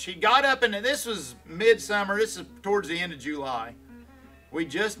she got up into, this was midsummer. This is towards the end of July. We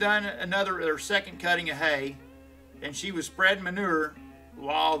just done her second cutting of hay. And she was spreading manure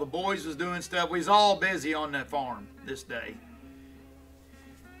while the boys was doing stuff. We was all busy on that farm this day.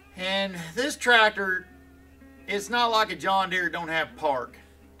 And this tractor, it's not like a John Deere, don't have park.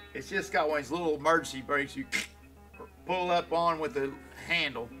 It's just got one of these little emergency brakes you pull up on with the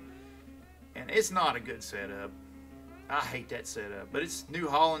handle. And it's not a good setup. I hate that setup, but it's New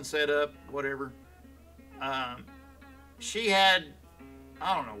Holland setup, whatever. She had,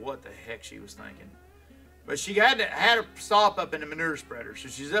 I don't know what the heck she was thinking. But she had to stop up in the manure spreader. So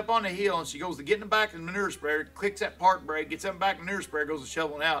she's up on the hill and she goes to get in the back of the manure spreader, clicks that park brake, gets up in the back of the manure spreader, goes to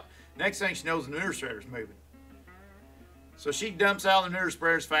shoveling out. Next thing she knows, the manure spreader's moving. So she dumps out the manure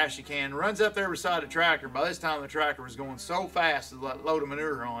spreader as fast as she can, runs up there beside the tractor. By this time, the tractor was going so fast to load of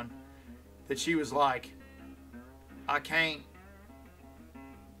manure on that she was like, I can't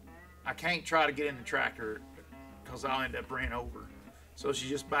try to get in the tractor because I'll end up running over. So she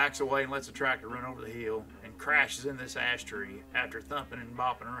just backs away and lets the tractor run over the hill and crashes in this ash tree after thumping and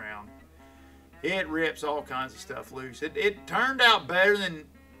bopping around. It rips all kinds of stuff loose. It turned out better than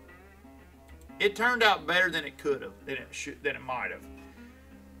it could have, than it might have.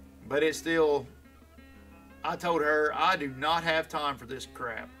 But it's still, I told her, I do not have time for this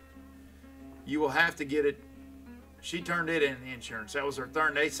crap. You will have to get it. She turned it in the insurance. That was her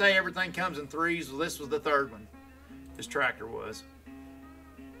third. They say everything comes in threes. Well, this was the third one. This tractor was.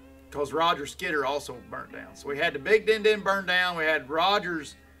 Because Roger's skidder also burnt down. So we had the big din burn down, we had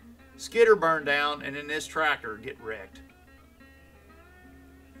Roger's skidder burn down, and then this tractor get wrecked.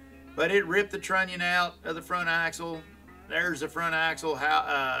 But it ripped the trunnion out of the front axle. There's the front axle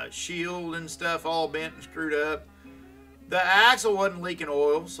shield and stuff all bent and screwed up. The axle wasn't leaking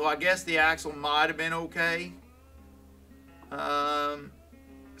oil, so I guess the axle might have been okay.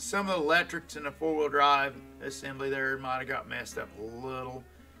 Some of the electrics in the four-wheel drive assembly there might have got messed up a little.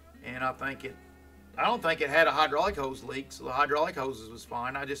 And I don't think it had a hydraulic hose leak, so the hydraulic hoses was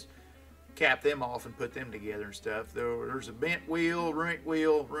fine. I just capped them off and put them together and stuff. There's a bent wheel,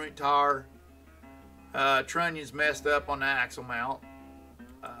 ruined tire. Trunnion's messed up on the axle mount.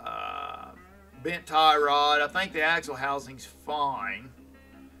 Bent tie rod. I think the axle housing's fine.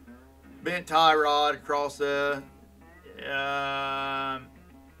 Bent tie rod across the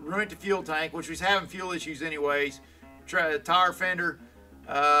ruined the fuel tank, which was having fuel issues anyways. Tire fender.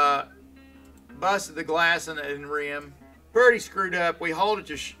 Busted the glass in the rim. Pretty screwed up. We hauled it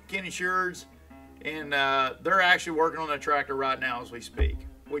to Kenny Shure's, and they're actually working on that tractor right now as we speak.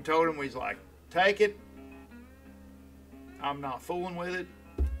 We told him, we's like, take it. I'm not fooling with it.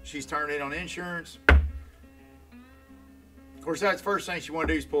 She's turned it on insurance. Of course, that's the first thing she wanted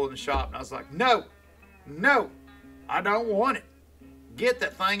to do is pull it in the shop, and I was like, no, I don't want it. Get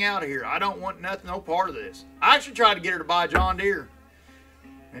that thing out of here. I don't want nothing, no part of this. I actually tried to get her to buy a John Deere.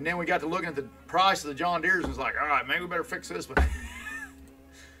 And then we got to looking at the price of the John Deeres and was like, all right, maybe we better fix this one.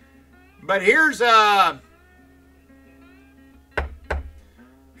 But here's after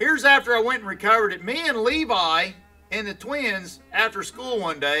I went and recovered it. Me and Levi and the twins, after school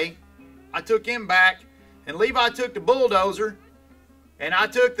one day, I took him back, and Levi took the bulldozer, and I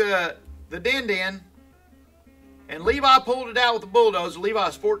took the din, and Levi pulled it out with the bulldozer.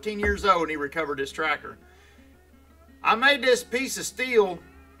 Levi's 14 years old, and he recovered this tractor. I made this piece of steel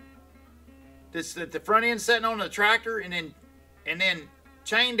that's at the front end sitting on the tractor, and then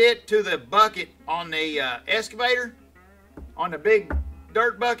chained it to the bucket on the excavator, on the big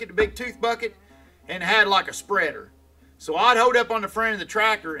dirt bucket, the big tooth bucket, and had like a spreader. So I'd hold up on the front of the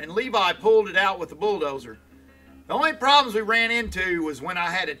tractor, and Levi pulled it out with the bulldozer. The only problems we ran into was when I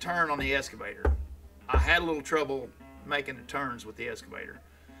had to turn on the excavator. I had a little trouble making the turns with the excavator.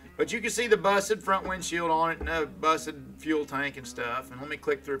 But you can see the busted front windshield on it and a busted fuel tank and stuff. And let me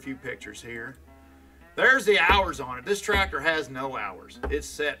click through a few pictures here. There's the hours on it. This tractor has no hours. It's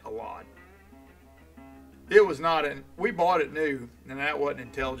set a lot. It was not we bought it new, and that wasn't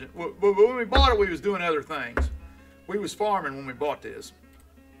intelligent. But when we bought it, we was doing other things. We was farming when we bought this.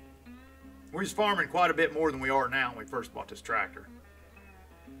 We was farming quite a bit more than we are now when we first bought this tractor.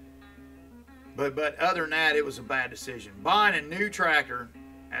 But other than that, it was a bad decision. Buying a new tractor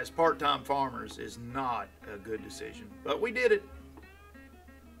as part-time farmers is not a good decision. But we did it.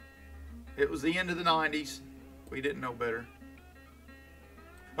 It was the end of the 90s. We didn't know better.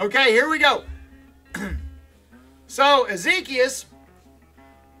 Okay, here we go. So, Ezekias,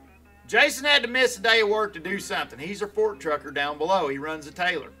 Jason had to miss a day of work to do something. He's a fork trucker down below. He runs a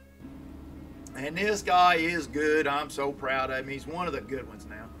Taylor. And this guy is good. I'm so proud of him. He's one of the good ones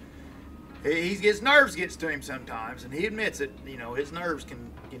now. His nerves gets to him sometimes, and he admits it. You know, his nerves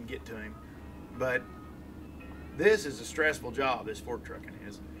can get to him. But this is a stressful job, this fork trucking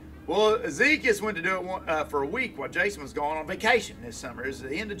is. Well, Ezekias went to do it for a week while Jason was going on vacation this summer. It was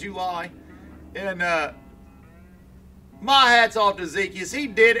the end of July. And my hat's off to Ezekias. He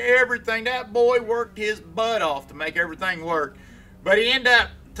did everything. That boy worked his butt off to make everything work. But he ended up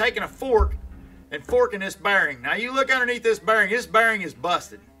taking a fork and forking this bearing. Now, you look underneath this bearing is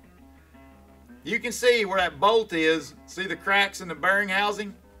busted. You can see where that bolt is. See the cracks in the bearing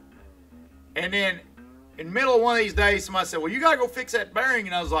housing? And then in the middle of one of these days, somebody said, well, you got to go fix that bearing.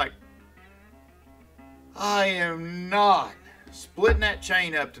 And I was like, I am not splitting that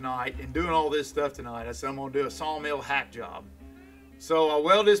chain up tonight and doing all this stuff tonight. I said, I'm going to do a sawmill hack job. So I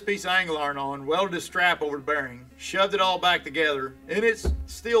welded this piece of angle iron on, welded this strap over the bearing, shoved it all back together, and it's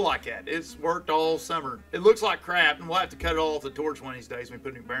still like that. It's worked all summer. It looks like crap, and we'll have to cut it all off the torch one of these days when we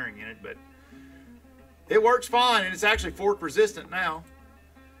put a new bearing in it, but it works fine, and it's actually fork resistant now.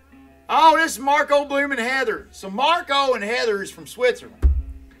 Oh, this is Marco Bloom and Heather. So Marco and Heather is from Switzerland,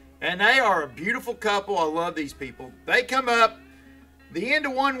 and they are a beautiful couple. I love these people. They come up. The end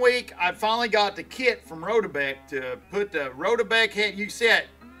of 1 week, I finally got the kit from Rotobeck to put the Rotobeck head. You see that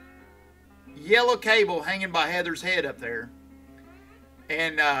yellow cable hanging by Heather's head up there.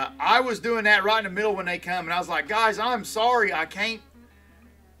 And I was doing that right in the middle when they come. And I was like, guys, I'm sorry I can't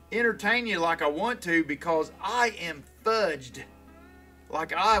entertain you like I want to because I am fudged.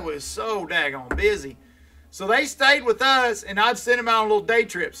 Like I was so daggone busy. So they stayed with us, and I'd send them out on little day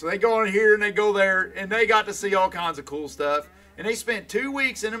trips. So they go on here and they go there, and they got to see all kinds of cool stuff. And they spent 2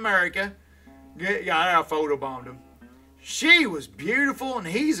 weeks in America. Yeah, I photobombed them. She was beautiful, and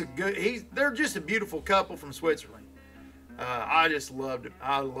they're just a beautiful couple from Switzerland. I just loved it.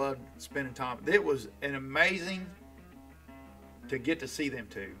 I loved spending time. It was an amazing to get to see them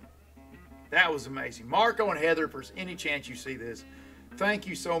too. That was amazing. Marco and Heather, if there's any chance you see this, thank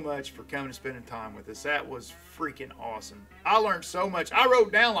you so much for coming and spending time with us. That was freaking awesome. I learned so much. I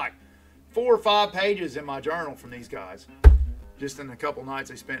wrote down like 4 or 5 pages in my journal from these guys. Just in a couple nights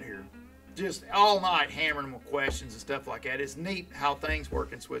they spent here. Just all night hammering them with questions and stuff like that. It's neat how things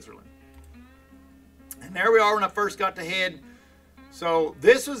work in Switzerland. And there we are when I first got to head. So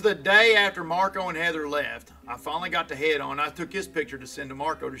this was the day after Marco and Heather left. I finally got the head on. I took this picture to send to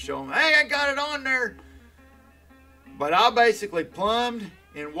Marco to show him, hey, I got it on there. But I basically plumbed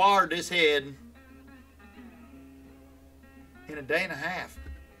and wired this head in a day and a half.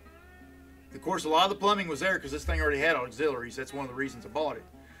 Of course, a lot of the plumbing was there because this thing already had auxiliaries. That's one of the reasons I bought it.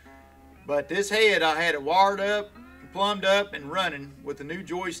 But this head, I had it wired up, plumbed up, and running with the new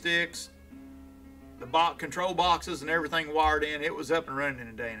joysticks, the control boxes, and everything wired in. It was up and running in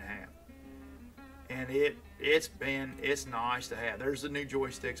a day and a half. And it's nice to have. There's the new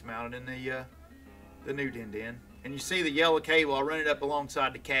joysticks mounted in the new din. And you see the yellow cable. I run it up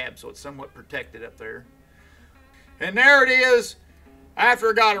alongside the cab, so it's somewhat protected up there. And there it is. After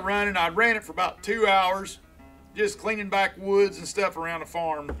I got it running, I ran it for about 2 hours, just cleaning back woods and stuff around the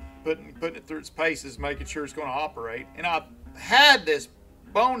farm, putting it through its paces, making sure it's going to operate. And I had this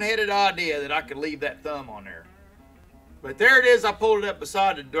boneheaded idea that I could leave that thumb on there. But there it is. I pulled it up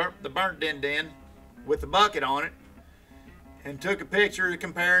beside the burnt din with the bucket on it and took a picture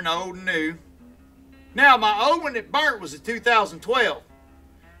comparing the old and new. Now, my old one that burnt was a 2012.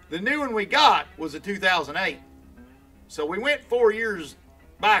 The new one we got was a 2008. So we went 4 years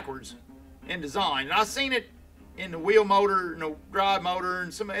backwards in design. And I seen it in the wheel motor, and the drive motor,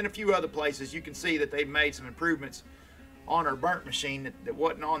 and a few other places, you can see that they've made some improvements on our burnt machine that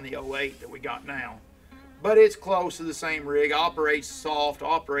wasn't on the 08 that we got now. But it's close to the same rig. Operates soft,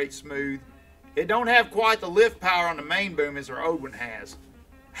 operates smooth. It don't have quite the lift power on the main boom as our old one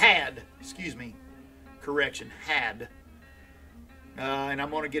had. Excuse me. Correction, had. And I'm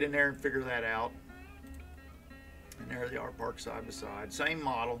going to get in there and figure that out. And there they are, parked side by side. Same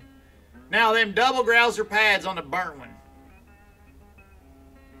model. Now, them double grouser pads on the burnt one,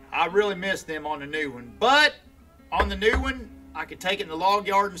 I really miss them on the new one. But on the new one, I could take it in the log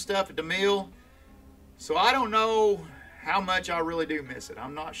yard and stuff at the mill. So I don't know how much I really do miss it.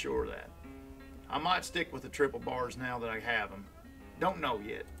 I'm not sure of that. I might stick with the triple bars now that I have them. Don't know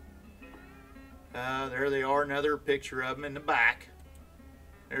yet. There they are, another picture of them in the back.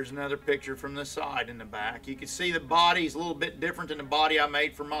 There's another picture from the side in the back. You can see the body's a little bit different than the body I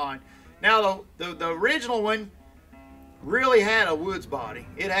made for mine. Now, the original one really had a woods body.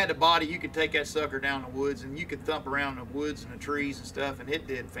 It had a body you could take that sucker down the woods and you could thump around the woods and the trees and stuff, and it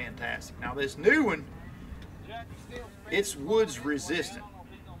did fantastic. Now, this new one, it's woods resistant.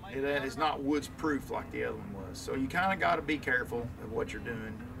 It is not woods proof like the other one was. So you kind of got to be careful of what you're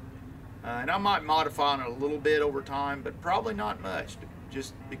doing. And I might modify it a little bit over time, but probably not much.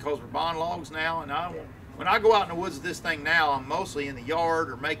 Just because we're buying logs now, and when I go out in the woods with this thing now, I'm mostly in the yard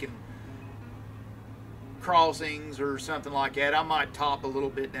or making crossings or something like that. I might top a little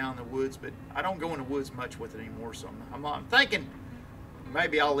bit down the woods, but I don't go in the woods much with it anymore. So I'm thinking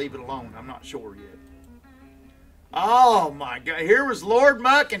maybe I'll leave it alone. I'm not sure yet. Oh my God! Here was Lord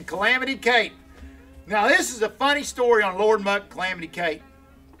Muck and Calamity Kate. Now this is a funny story on Lord Muck and Calamity Kate.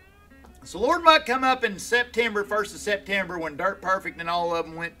 So Lord Muck come up in September, 1st of September, when Dirt Perfect and all of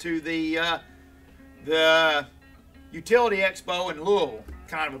them went to the Utility Expo in Louisville.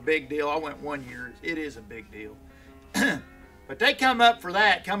 Kind of a big deal. I went one year. It is a big deal. But they come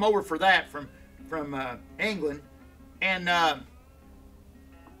over for that from England. And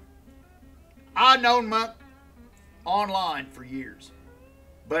I've known Muck online for years,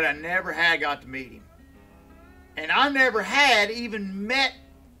 but I never had got to meet him. And I never had even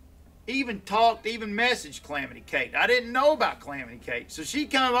messaged Calamity Kate. I didn't know about Calamity Kate. So she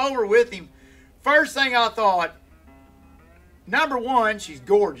come over with him. First thing I thought, number one, she's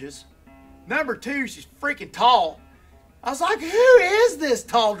gorgeous. Number two, she's freaking tall. I was like, who is this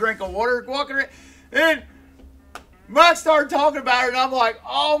tall drink of water walking around? And Muck started talking about her, and I'm like,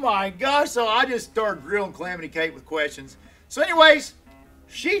 oh my gosh. So I just started grilling Calamity Kate with questions. So anyways,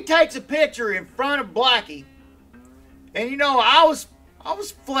 she takes a picture in front of Blackie. And you know, I was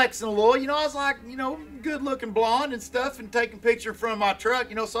flexing a little, you know, I was like, you know, good looking blonde and stuff, and taking a picture in front of my truck,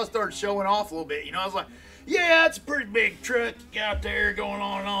 you know, so I started showing off a little bit, you know, I was like, yeah, it's a pretty big truck you got out there going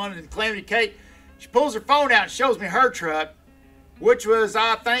on and on. And Calamity Kate, she pulls her phone out and shows me her truck, which was,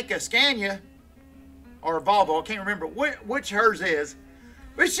 I think, a Scania or a Volvo, I can't remember which hers is,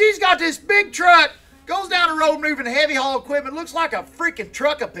 but she's got this big truck, goes down the road moving heavy haul equipment, looks like a freaking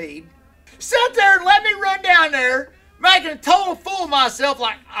truckapede, sat there and let me run down there, making a total fool of myself,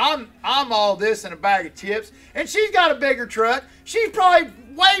 like I'm all this in a bag of chips. And she's got a bigger truck. She's probably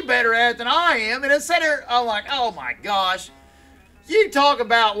way better at it than I am. And I sat there, I'm like, oh my gosh. You talk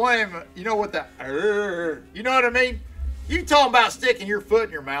about one, you know what you know what I mean? You talking about sticking your foot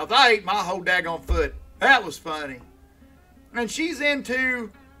in your mouth. I ate my whole daggone foot. That was funny. And she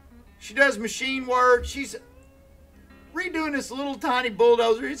does machine work. She's redoing this little tiny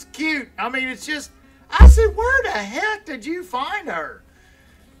bulldozer. It's cute. I mean, it's just, I said, where the heck did you find her?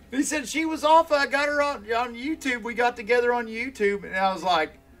 He said she was off. I got her on YouTube. We got together on YouTube, and I was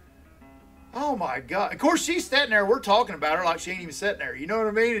like, oh my God. Of course, she's sitting there. We're talking about her like she ain't even sitting there. You know what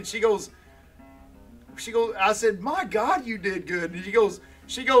I mean? And she goes, I said, my God, you did good. And she goes,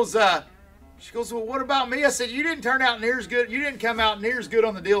 well, what about me? I said, you didn't turn out near as good. You didn't come out near as good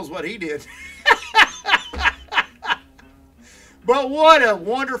on the deal as what he did. But what a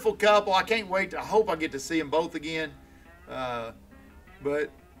wonderful couple. I can't wait. I hope I get to see them both again.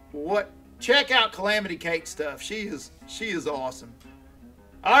 But check out Calamity Kate stuff. She is awesome.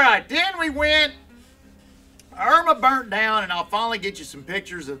 All right, then we went. Irma burnt down, and I'll finally get you some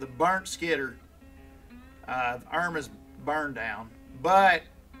pictures of the burnt skidder. Irma's burned down. But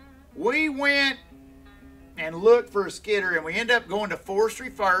we went and looked for a skidder, and we ended up going to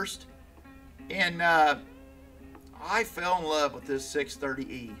Forestry first. And I fell in love with this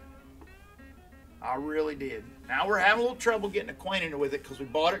 630E. I really did. Now we're having a little trouble getting acquainted with it because we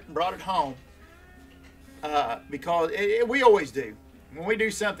bought it and brought it home. Because we always do. When we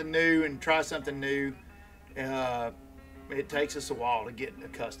do something new and try something new, it takes us a while to get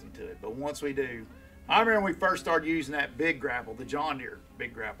accustomed to it. But once we do, I remember when we first started using that big grapple, the John Deere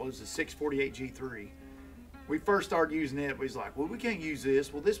big grapple. It was a 648 G3. We first started using it. We was like, well, we can't use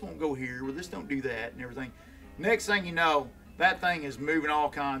this. Well, this won't go here. Well, this don't do that and everything. Next thing you know, that thing is moving all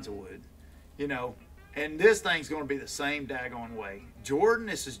kinds of wood, you know. And this thing's going to be the same daggone way. Jordan,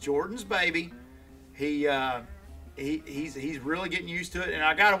 this is Jordan's baby. He's really getting used to it. And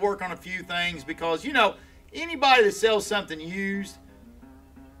I got to work on a few things because, you know, anybody that sells something used,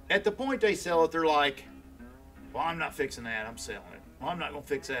 at the point they sell it, they're like, well, I'm not fixing that, I'm selling it. Well, I'm not going to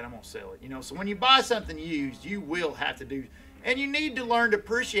fix that, I'm going to sell it. You know, so when you buy something used, you will have to do, and you need to learn to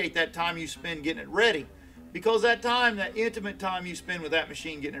appreciate that time you spend getting it ready. Because that time, that intimate time you spend with that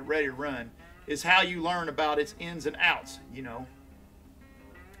machine getting it ready to run, is how you learn about its ins and outs, you know.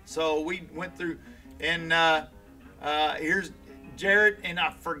 So we went through, and here's Jarrett, and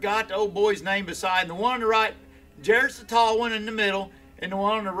I forgot the old boy's name beside, and the one on the right, Jarrett's the tall one in the middle, and the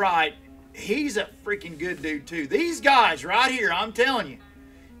one on the right, he's a freaking good dude too. These guys right here, I'm telling you,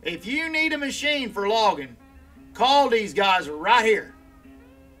 if you need a machine for logging, call these guys right here.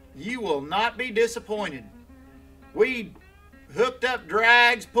 You will not be disappointed. We hooked up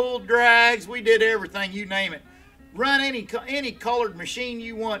drags, pulled drags, we did everything, you name it. Run any colored machine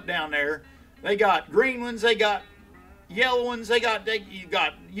you want down there. They got green ones, they got yellow ones,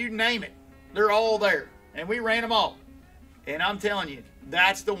 you name it. They're all there. And we ran them all. And I'm telling you,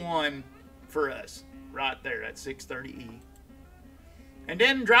 that's the one for us right there, that 630E. And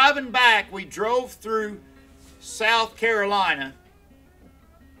then driving back, we drove through South Carolina.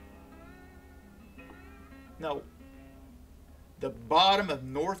 No, the bottom of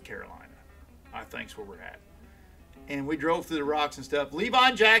North Carolina, I think's where we're at. And we drove through the rocks and stuff. Levi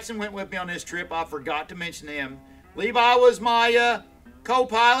and Jackson went with me on this trip. I forgot to mention them. Levi was my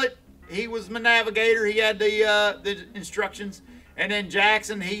co-pilot. He was my navigator. He had the instructions. And then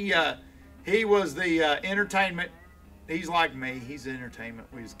Jackson, he was the entertainment. He's like me. He's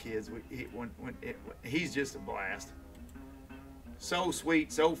entertainment with his kids. He's just a blast. So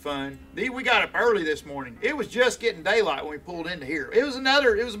sweet, so fun. We got up early this morning. It was just getting daylight when we pulled into here. It was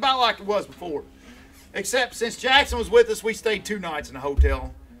about like it was before. Except since Jackson was with us, we stayed 2 nights in a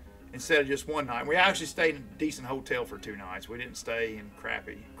hotel instead of just 1 night. We actually stayed in a decent hotel for 2 nights. We didn't stay in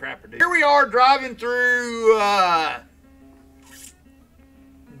crapper. Here we are driving through,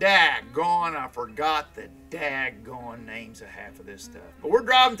 daggone, I forgot the daggone names of half of this stuff. But we're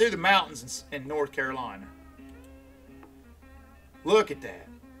driving through the mountains in North Carolina. Look at that.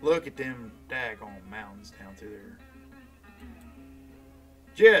 Look at them daggone mountains down through there.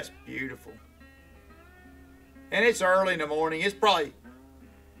 Just beautiful. And it's early in the morning. It's probably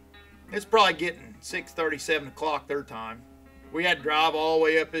getting 6:30, 7 o'clock their time. We had to drive all the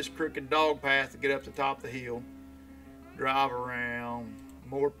way up this crooked dog path to get up to the top of the hill. Drive around.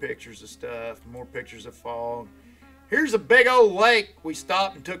 More pictures of stuff. More pictures of fog. Here's a big old lake we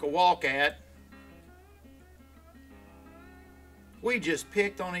stopped and took a walk at. We just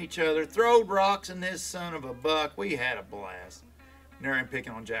picked on each other, throwed rocks in this son of a buck. We had a blast. And there I'm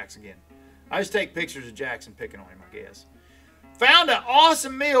picking on Jackson again. I just take pictures of Jackson picking on him, I guess. Found an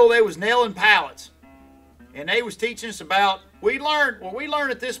awesome mill. They was nailing pallets. And they was teaching us about, we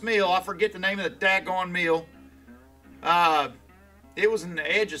learned at this mill, I forget the name of the daggone mill. It was in the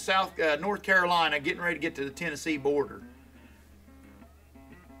edge of North Carolina, getting ready to get to the Tennessee border.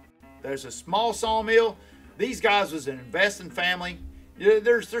 There's a small sawmill. These guys was an investing family.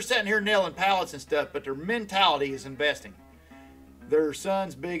 They're sitting here nailing pallets and stuff, but their mentality is investing. Their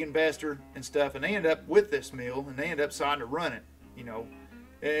son's big investor and stuff, and they end up with this mill, and they end up deciding to run it, you know.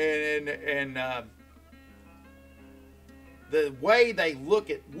 And the way they look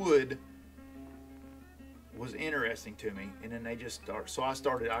at wood was interesting to me. And then they just start. So I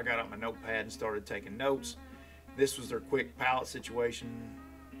got out my notepad and started taking notes. This was their quick pallet situation.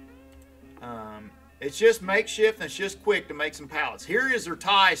 It's just makeshift and it's just quick to make some pallets. Here is their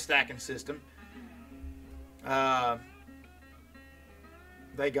tie stacking system.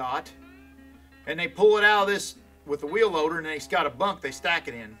 They got, and they pull it out of this with a wheel loader, and it's got a bunk they stack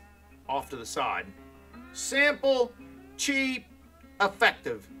it in off to the side. Simple, cheap,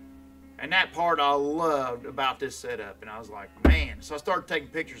 effective. And that part I loved about this setup. And I was like, man. So I started taking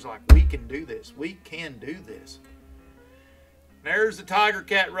pictures like, we can do this. We can do this. There's the Tiger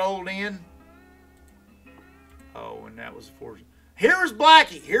Cat rolled in. Oh, and that was for. Here's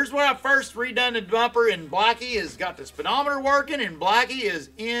Blackie. Here's where I first redone the bumper, and Blackie has got the speedometer working, and Blackie is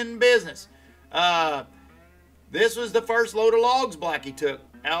in business. This was the first load of logs Blackie took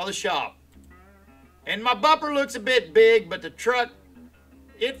out of the shop. And my bumper looks a bit big, but the truck,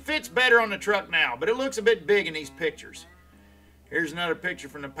 it fits better on the truck now, but it looks a bit big in these pictures. Here's another picture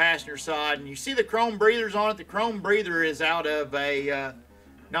from the passenger side, and you see the chrome breathers on it. The chrome breather is out of a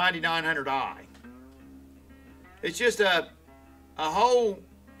 9900i. It's just a whole,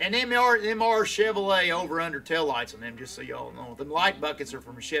 an MR Chevrolet over under tail lights on them, just so y'all know. The light buckets are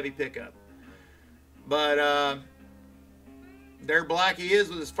from a Chevy pickup. But there Blackie is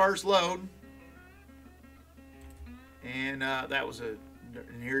with his first load. And that was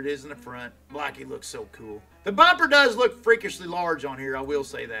and here it is in the front. Blackie looks so cool. The bumper does look freakishly large on here, I will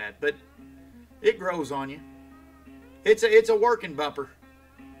say that, but it grows on you. It's a working bumper.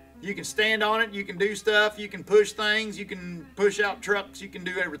 You can stand on it, you can do stuff, you can push things, you can push out trucks, you can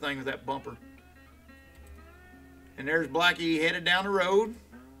do everything with that bumper. And there's Blackie headed down the road.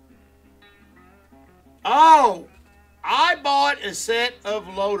 Oh, I bought a set of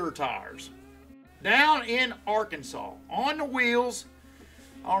loader tires down in Arkansas on the wheels.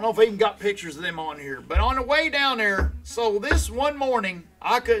 I don't know if I even got pictures of them on here, but on the way down there, so this one morning,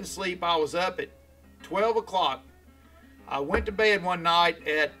 I couldn't sleep. I was up at 12 o'clock. I went to bed one night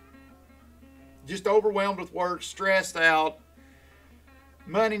at just overwhelmed with work, stressed out.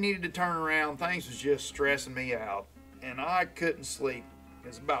 Money needed to turn around. Things was just stressing me out, and I couldn't sleep. It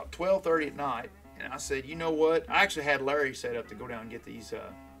was about 12:30 at night, and I said, you know what? I actually had Larry set up to go down and get these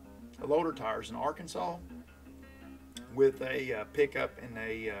loader tires in Arkansas with a pickup and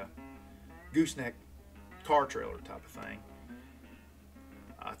a gooseneck car trailer type of thing.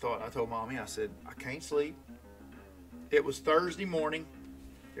 I told Mommy, I said, I can't sleep. It was Thursday morning.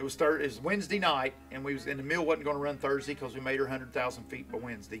 It was Wednesday night, and the mill wasn't going to run Thursday because we made her 100,000 feet by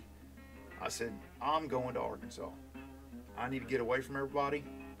Wednesday. I said, I'm going to Arkansas. I need to get away from everybody.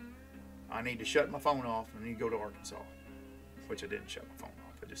 I need to shut my phone off. I need to go to Arkansas, which I didn't shut my phone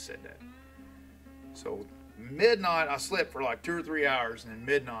off. I just said that. So midnight, I slept for like 2 or 3 hours, and then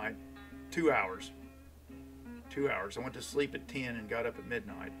midnight, 2 hours. 2 hours. I went to sleep at 10 and got up at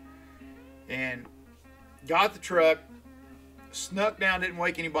midnight. And got the truck, snuck down, didn't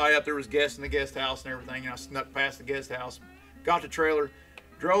wake anybody up. There was guests in the guest house and everything, and I snuck past the guest house, got the trailer,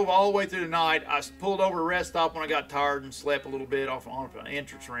 drove all the way through the night. I pulled over a rest stop when I got tired and slept a little bit off on an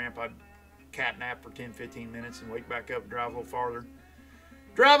entrance ramp. I'd cat nap for 10-15 minutes and wake back up and drive a little farther.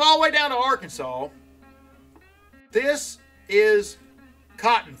 Drive all the way down to Arkansas. This is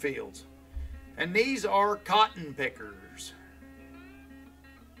cotton fields, and these are cotton pickers.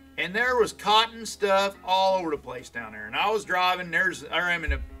 And there was cotton stuff all over the place down there. And I was driving, there I am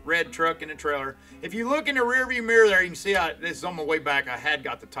in a red truck in a trailer. If you look in the rearview mirror there, you can see this is on my way back. I had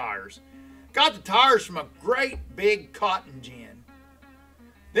got the tires. Got the tires from a great big cotton gin.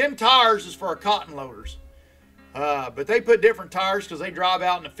 Them tires is for our cotton loaders. But they put different tires because they drive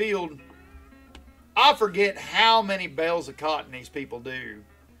out in the field. I forget how many bales of cotton these people do.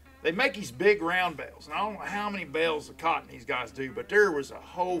 They make these big round bales, and I don't know how many bales of cotton these guys do, but there was a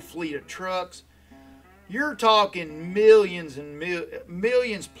whole fleet of trucks. You're talking millions and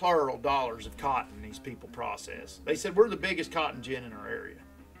millions, plural, dollars of cotton these people process. They said, we're the biggest cotton gin in our area.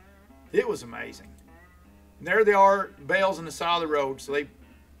 It was amazing. And there they are, bales on the side of the road. So they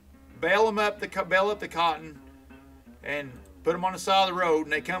bale up the cotton and put them on the side of the road,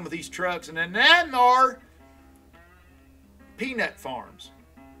 and they come with these trucks. And then them are peanut farms.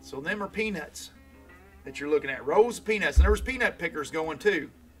 So them are peanuts that you're looking at. Rows of peanuts. And there was peanut pickers going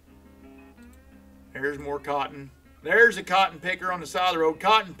too. There's more cotton. There's a cotton picker on the side of the road.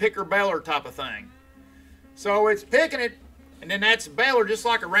 Cotton picker baler type of thing. So it's picking it. And then that's a baler just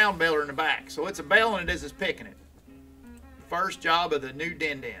like a round baler in the back. So it's a baler and it is picking it. First job of the new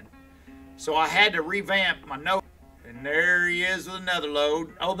Den. So I had to revamp my note. And there he is with another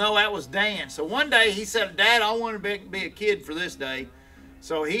load. Oh no, that was Dan. So one day he said, Dad, I want to be a kid for this day.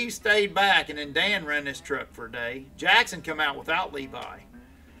 So he stayed back, and then Dan ran this truck for a day. Jackson come out without Levi.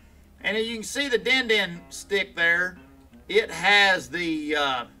 And you can see the Den stick there. It has the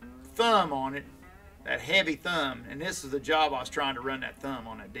thumb on it, that heavy thumb. And this is the job I was trying to run that thumb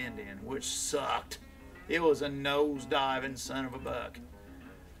on that Den, which sucked. It was a nose-diving son of a buck.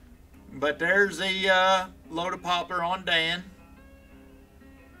 But there's the load of poplar on Dan.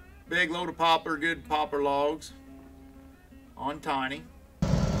 Big load of poplar, good poplar logs on Tiny.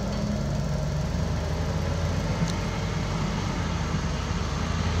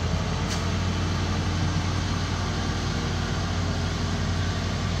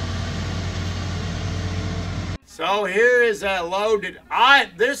 So here is that load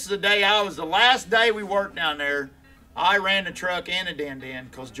that this is the day the last day we worked down there. I ran the truck and the Den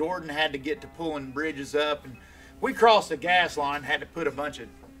because Jordan had to get to pulling bridges up, and we crossed the gas line, had to put a bunch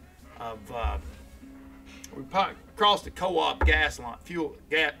we crossed the co-op gas line,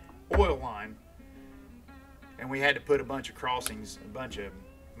 oil line, and we had to put a bunch of crossings, a bunch of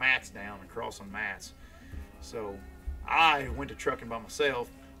mats down and cross on mats. So I went to trucking by myself.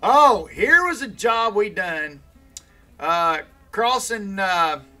 Oh, here was a job we done. Crossing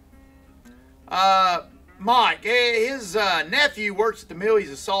Mike. His nephew works at the mill. He's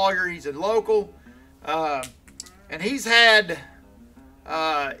a sawyer. He's a local. And he's had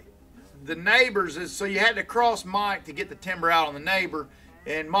the neighbors. So you had to cross Mike to get the timber out on the neighbor.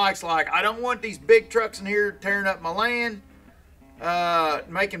 And Mike's like, I don't want these big trucks in here tearing up my land,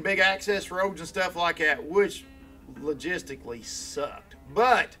 making big access roads and stuff like that, which logistically sucked.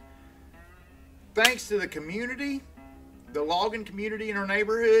 But thanks to the community, the logging community in our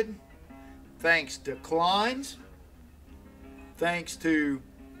neighborhood, thanks to Klein's, thanks to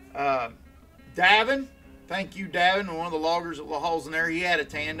Davin, thank you Davin, one of the loggers at La Halls in there, he had a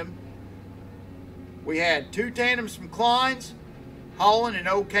tandem. We had 2 tandems from Klein's, hauling an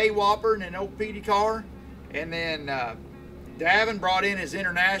old K-Whopper and an old PD car, and then Davin brought in his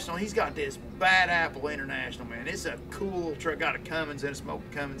International. He's got this Bad Apple International, man. It's a cool little truck, got a Cummins in it, smoking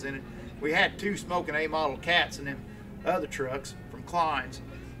Cummins in it. We had 2 smoking A-model Cats in them other trucks from Klein's.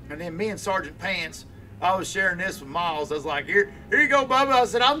 And then me and Sergeant Pants, I was sharing this with Miles. I was like, here you go, Bubba. I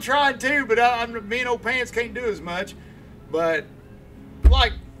said, I'm trying too, but me and old Pants can't do as much. But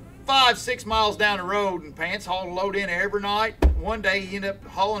like 5-6 miles down the road, and Pants hauled a load in every night. One day he ended up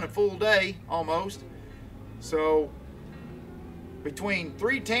hauling a full day almost. So between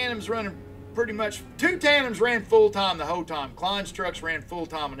 3 tandems running, pretty much 2 tandems ran full time the whole time. Klein's trucks ran full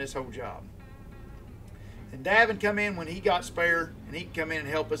time on this whole job. And Davin come in when he got spare, and he could come in and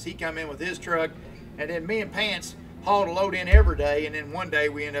help us. He come in with his truck, and then me and Pants hauled a load in every day, and then one day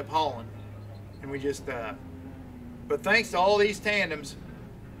we ended up hauling. And we just, but thanks to all these tandems.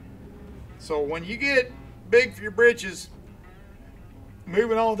 So when you get big for your britches,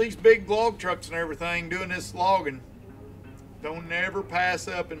 moving all these big log trucks and everything, doing this logging, don't never pass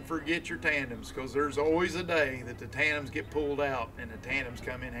up and forget your tandems, because there's always a day that the tandems get pulled out and the tandems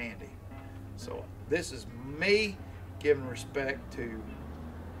come in handy. So this is me giving respect to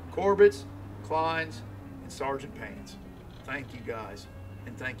Corbett's, Klein's, and Sergeant Pants. Thank you guys,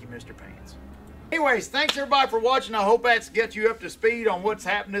 and thank you Mr. Pants. Anyways, thanks everybody for watching. I hope that's get you up to speed on what's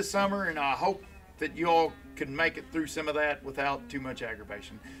happened this summer, and I hope that you all can make it through some of that without too much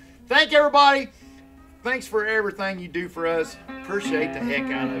aggravation. Thank you everybody. Thanks for everything you do for us. Appreciate the heck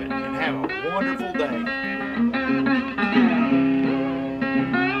out of it, and have a wonderful day.